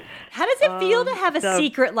true. How does it feel to have a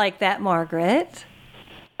secret like that, Margaret?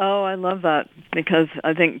 Oh, I love that, because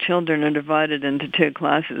I think children are divided into two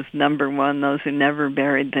classes. Number one, those who never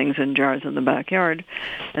buried things in jars in the backyard,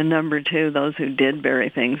 and number two, those who did bury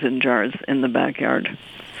things in jars in the backyard,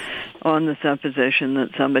 on the supposition that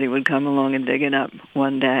somebody would come along and dig it up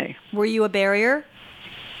one day. Were you a barrier?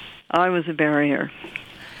 I was a barrier.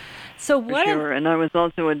 So what? Sure, and I was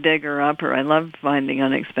also a digger-upper. I love finding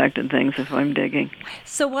unexpected things if I'm digging.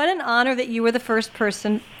 So what an honor that you were the first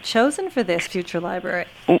person chosen for this Future Library.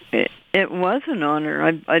 It was an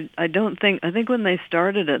honor. I think when they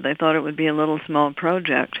started it, they thought it would be a little small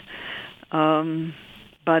project.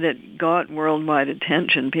 But it got worldwide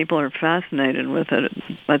attention. People are fascinated with it,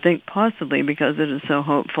 I think possibly because it is so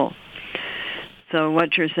hopeful. So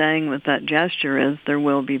what you're saying with that gesture is there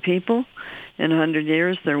will be people. In 100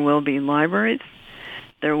 years, there will be libraries.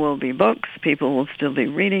 There will be books. People will still be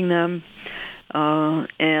reading them.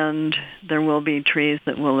 And there will be trees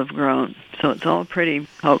that will have grown. So it's all pretty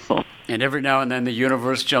hopeful. And every now and then the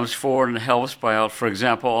universe jumps forward and helps by out. For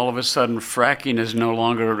example, all of a sudden fracking is no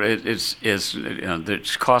longer,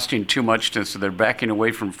 it's costing too much, so they're backing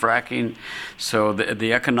away from fracking. So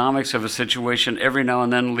the economics of a situation every now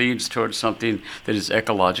and then leads towards something that is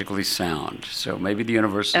ecologically sound. So maybe the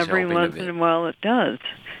universe is every helping a once bit. in a while it does.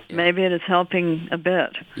 Yeah. Maybe it is helping a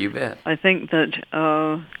bit. You bet. I think that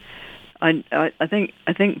I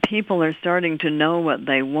think people are starting to know what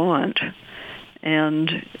they want,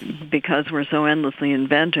 and because we're so endlessly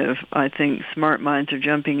inventive, I think smart minds are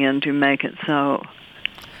jumping in to make it so.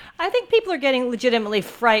 I think people are getting legitimately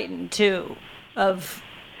frightened too of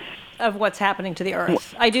what's happening to the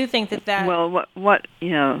Earth. I do think that. Well,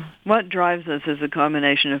 what drives us is a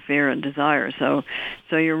combination of fear and desire. So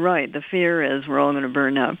you're right. The fear is we're all going to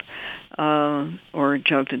burn up. Or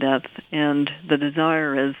choke to death, and the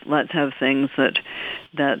desire is let's have things that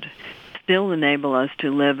still enable us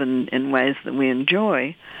to live in ways that we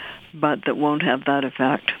enjoy, but that won't have that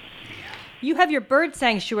effect. You have your bird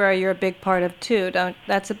sanctuary you're a big part of too.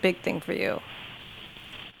 That's a big thing for you.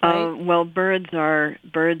 Right? Well, birds are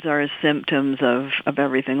symptoms of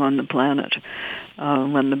everything on the planet.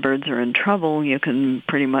 When the birds are in trouble, you can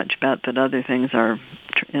pretty much bet that other things are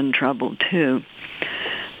in trouble too.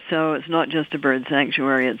 So it's not just a bird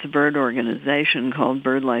sanctuary, it's a bird organization called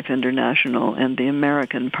BirdLife International, and the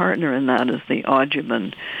American partner in that is the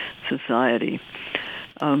Audubon Society.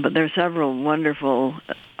 But there are several wonderful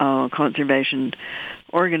conservation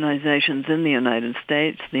organizations in the United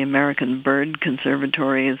States. The American Bird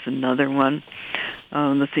Conservatory is another one.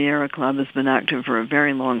 The Sierra Club has been active for a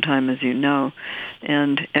very long time, as you know,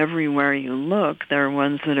 and everywhere you look, there are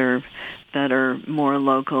ones that are more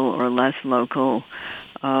local or less local.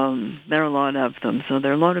 There are a lot of them, so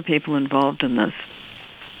there are a lot of people involved in this.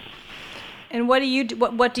 And what do you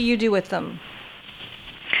do with them?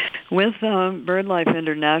 With BirdLife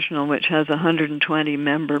International, which has 120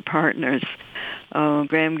 member partners,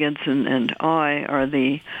 Graham Gibson and I are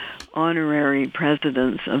the honorary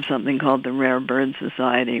presidents of something called the Rare Bird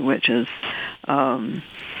Society, which is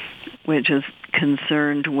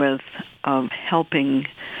concerned with helping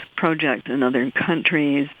projects in other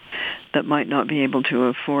countries that might not be able to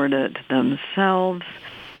afford it themselves,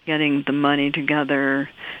 getting the money together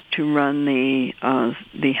to run the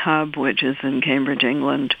hub, which is in Cambridge,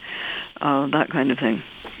 England, that kind of thing.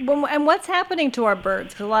 And what's happening to our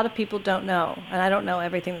birds? Because a lot of people don't know, and I don't know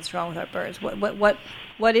everything that's wrong with our birds.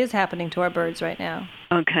 What is happening to our birds right now?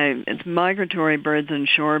 Okay, it's migratory birds and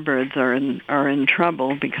shorebirds are in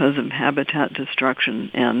trouble because of habitat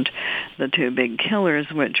destruction, and the two big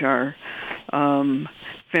killers, which are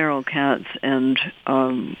feral cats and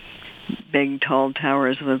big tall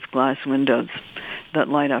towers with glass windows that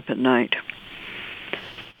light up at night.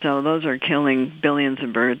 So those are killing billions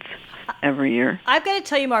of birds every year. I've got to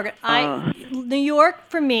tell you, Margaret, New York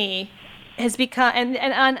for me has become,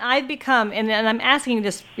 and I've become, and I'm asking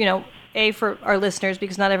this, A, for our listeners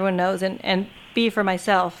because not everyone knows, and B, for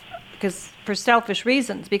myself, because for selfish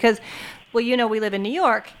reasons, because, we live in New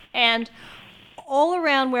York, and all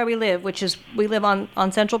around where we live, we live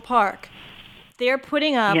on Central Park, they're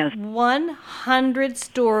putting up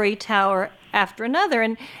 100-story tower after another.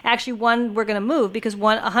 And actually, one we're going to move because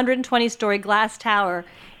one 120-story glass tower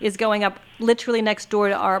is going up literally next door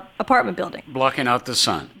to our apartment building. Blocking out the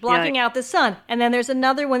sun. Blocking out the sun. And then there's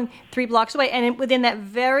another one 3 blocks away. And within that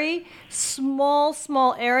very small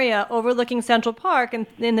area overlooking Central Park in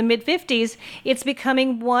the mid-50s, it's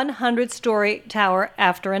becoming 100-story tower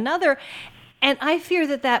after another. And I fear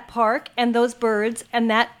that park and those birds and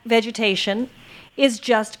that vegetation is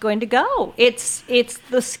just going to go. It's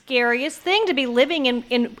the scariest thing to be living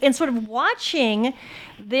in sort of watching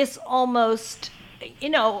this almost,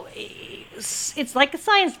 it's like a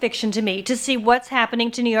science fiction to me to see what's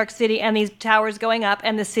happening to New York City and these towers going up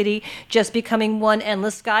and the city just becoming one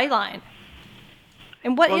endless skyline.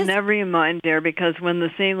 And well, never you mind, dear, because when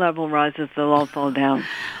the sea level rises, they'll all fall down.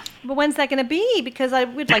 But when's that going to be? Because I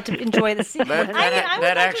would like to enjoy the sea. That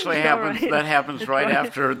actually happens. That happens right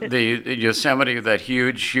after the Yosemite, that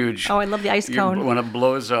huge. Oh, I love the ice cone. When it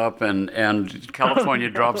blows up and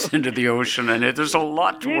California drops into the ocean, and there's a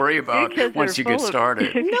lot to worry about once you get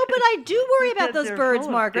started. No, but I do worry about those birds,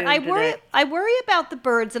 Margaret. I worry about the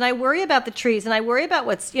birds, and I worry about the trees, and I worry about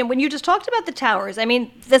what's. When you just talked about the towers, I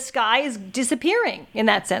mean, the sky is disappearing in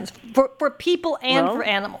that sense for people and for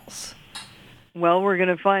animals. Well, we're going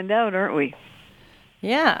to find out, aren't we?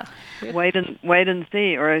 Yeah. Wait and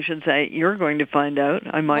see, or I should say, you're going to find out.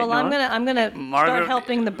 I might not. Well, I'm gonna start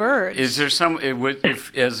helping the birds. Is there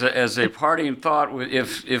as a parting thought,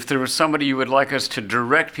 if there was somebody you would like us to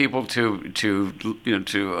direct people to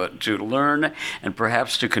learn and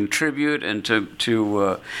perhaps to contribute and to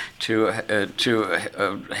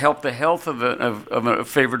help the health of a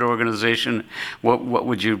favorite organization, what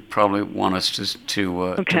would you probably want us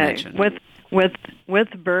to mention? With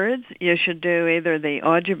birds, you should do either the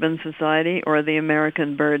Audubon Society or the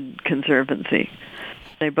American Bird Conservancy.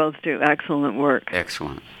 They both do excellent work.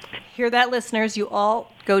 Excellent. Hear that, listeners? You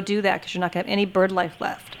all go do that because you're not going to have any bird life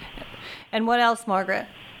left. And what else, Margaret?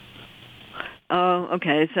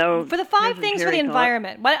 Okay. So for the 5 things for the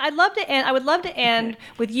environment, but I would love to end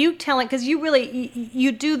with you telling, because you really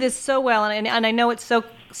you do this so well, and I know it's so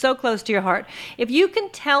close to your heart. If you can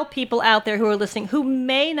tell people out there who are listening who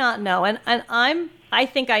may not know, and I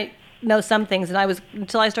think I know some things, and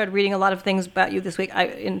until I started reading a lot of things about you this week,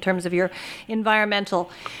 in terms of your environmental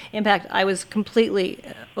impact, I was completely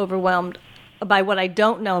overwhelmed by what I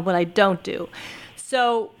don't know and what I don't do.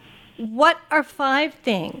 So what are 5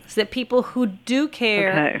 things that people who do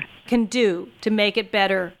care can do to make it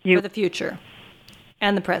better for the future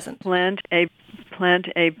and the present? Plant a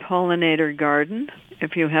pollinator garden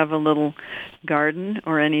if you have a little garden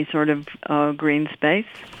or any sort of green space.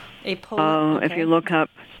 If you look up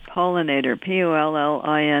pollinator,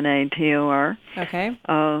 Pollinator. Okay.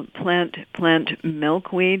 Plant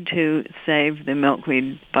milkweed to save the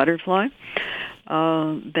milkweed butterfly.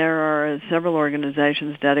 There are several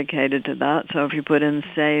organizations dedicated to that. So if you put in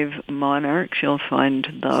Save Monarchs, you'll find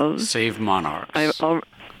those. Save Monarchs.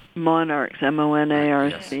 Monarchs, Monarchs.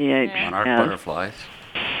 Monarch butterflies.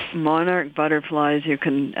 Monarch butterflies, you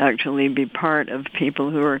can actually be part of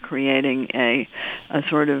people who are creating a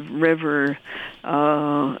sort of river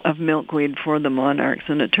of milkweed for the monarchs.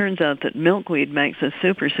 And it turns out that milkweed makes a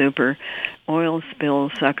super oil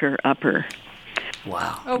spill sucker upper.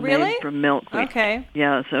 Wow. Oh, really? Made from milkweed. Okay.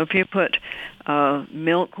 Yeah, so if you put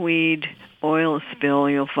milkweed oil spill,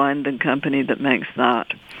 you'll find the company that makes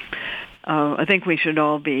that. I think we should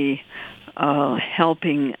all be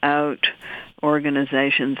helping out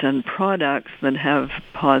organizations and products that have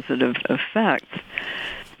positive effects.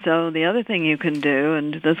 So the other thing you can do,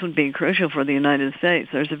 and this would be crucial for the United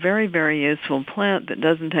States, there's a very, very useful plant that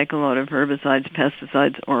doesn't take a lot of herbicides,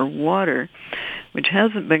 pesticides, or water, which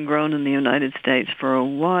hasn't been grown in the United States for a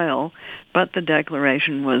while, but the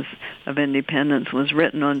Declaration of Independence was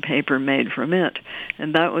written on paper made from it,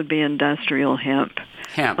 and that would be industrial hemp.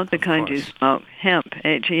 Hemp, not the kind you smoke. Hemp,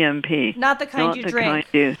 H-E-M-P. Not the kind you drink.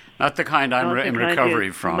 Not the kind I'm in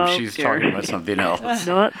recovery from. She's talking about something else.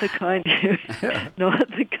 Not the kind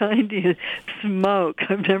you smoke.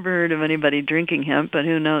 I've never heard of anybody drinking hemp, but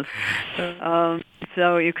who knows?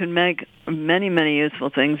 So you can make many, many useful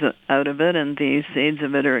things out of it, and the seeds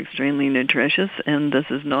of it are extremely nutritious, and this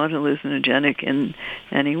is not hallucinogenic in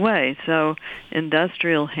any way. So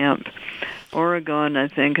industrial hemp. Oregon, I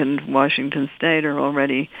think, and Washington State are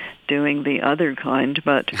already doing the other kind,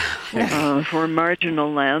 but for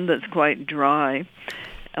marginal land that's quite dry.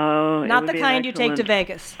 Not the kind you take to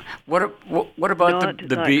Vegas. What about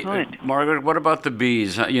the bee, Margaret? What about the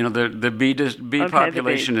bees? The bee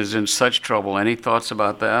population is in such trouble. Any thoughts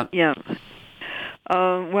about that? Yeah.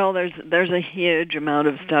 Well, there's a huge amount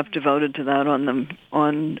of stuff devoted to that on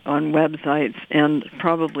websites, and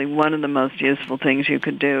probably one of the most useful things you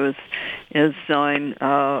could do is sign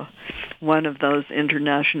one of those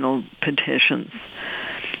international petitions.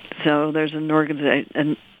 So there's an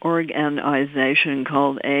organization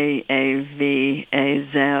called AAVAZ,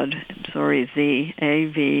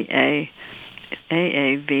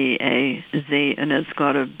 and it's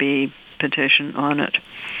got a B petition on it.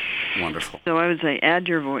 Wonderful. So I would say add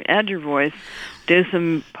your voice, do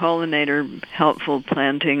some pollinator helpful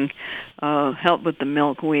planting, help with the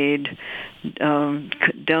milkweed,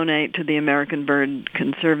 donate to the American Bird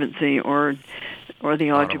Conservancy or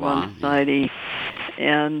the Audubon Society,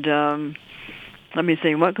 and let me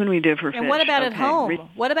see, what can we do for fish? And what about at home?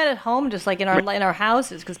 What about at home, just like in our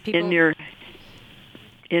houses? Because people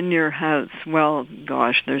in your house. Well,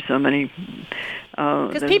 gosh, there's so many.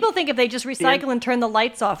 Because people think if they just recycle and turn the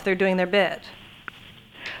lights off, they're doing their bit.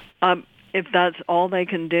 If that's all they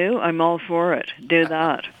can do, I'm all for it. Do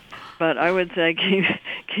that. But I would say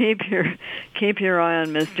keep your eye on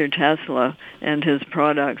Mr. Tesla and his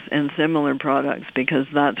products and similar products, because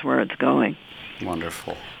that's where it's going.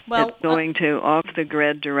 Wonderful. Well, it's going to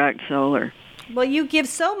off-the-grid direct solar. Well, you give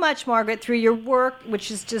so much, Margaret, through your work, which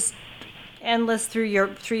is just endless, through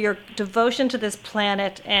your devotion to this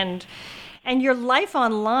planet and your life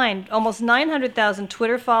online. Almost 900,000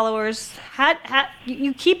 Twitter followers.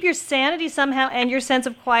 You keep your sanity somehow and your sense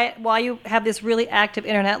of quiet while you have this really active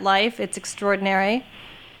internet life. It's extraordinary.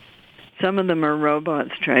 Some of them are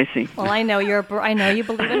robots, Tracy. Well, I know you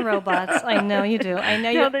believe in robots. I know you do. I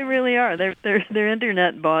know you. No, they really are. They're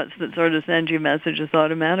internet bots that sort of send you messages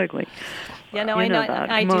automatically. Yeah, no, I know.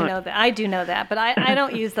 I do know that. I do know that, but I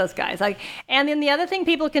don't use those guys. And then the other thing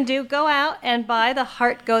people can do: go out and buy The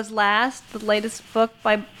Heart Goes Last, the latest book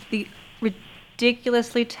by the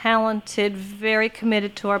ridiculously talented, very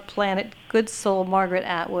committed to our planet, good soul Margaret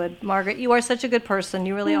Atwood. Margaret, you are such a good person.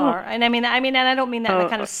 You really are. And I mean, and I don't mean that in a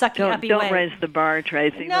kind of sucky, uppy way. Don't raise the bar,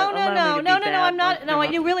 Tracy. No. I'm not. No,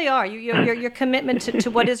 you really are. Your commitment to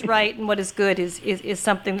what is right and what is good is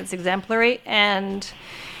something that's exemplary. And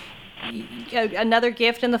another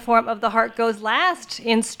gift in the form of The Heart Goes Last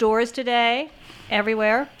in stores today.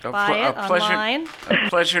 Everywhere. Buy it online. A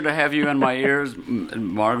pleasure to have you in my ears,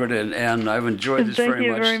 Margaret, and I've enjoyed this very much. Thank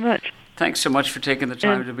you very much. Thanks so much for taking the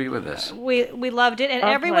time to be with us. We loved it. And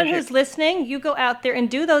everyone who's listening, you go out there and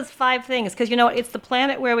do those 5 things, because, it's the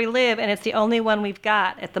planet where we live, and it's the only one we've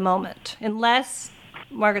got at the moment. Unless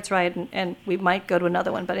Margaret's right, and we might go to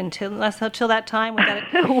another one, but until that time, we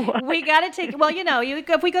got to take. Well,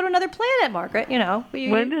 if we go to another planet, Margaret,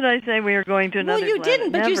 When did I say we were going to another planet? Well, you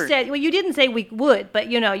didn't, but Never. you said. Well, you didn't say we would, but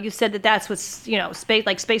you said that's what's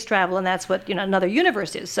space travel, and that's what another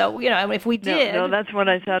universe is. So if we did, no, that's what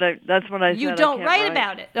I said. That's what I said. You don't write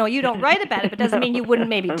about it. No, you don't write about it, but it doesn't mean you wouldn't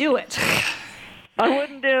maybe do it. I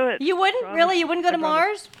wouldn't do it. You wouldn't? Really? You wouldn't go to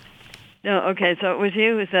Mars? No, okay, so it was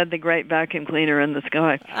you who said the great vacuum cleaner in the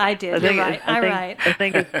sky. I did. You're right. I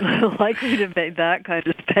think it's likely to be that kind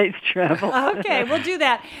of space travel. Okay, we'll do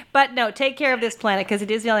that. But no, take care of this planet, because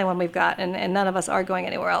it is the only one we've got, and none of us are going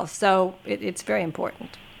anywhere else. So it's very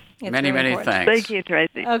important. Many thanks. Thank you,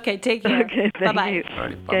 Tracy. Okay, take care. Okay, thank Bye-bye. you. All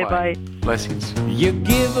right, okay, bye. Blessings. You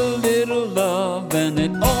give a little love and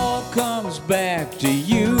it all comes back to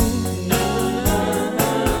you.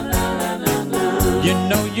 You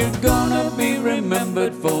know you're gonna be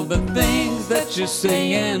remembered for the things that you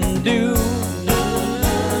say and do.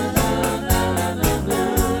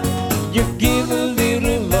 You give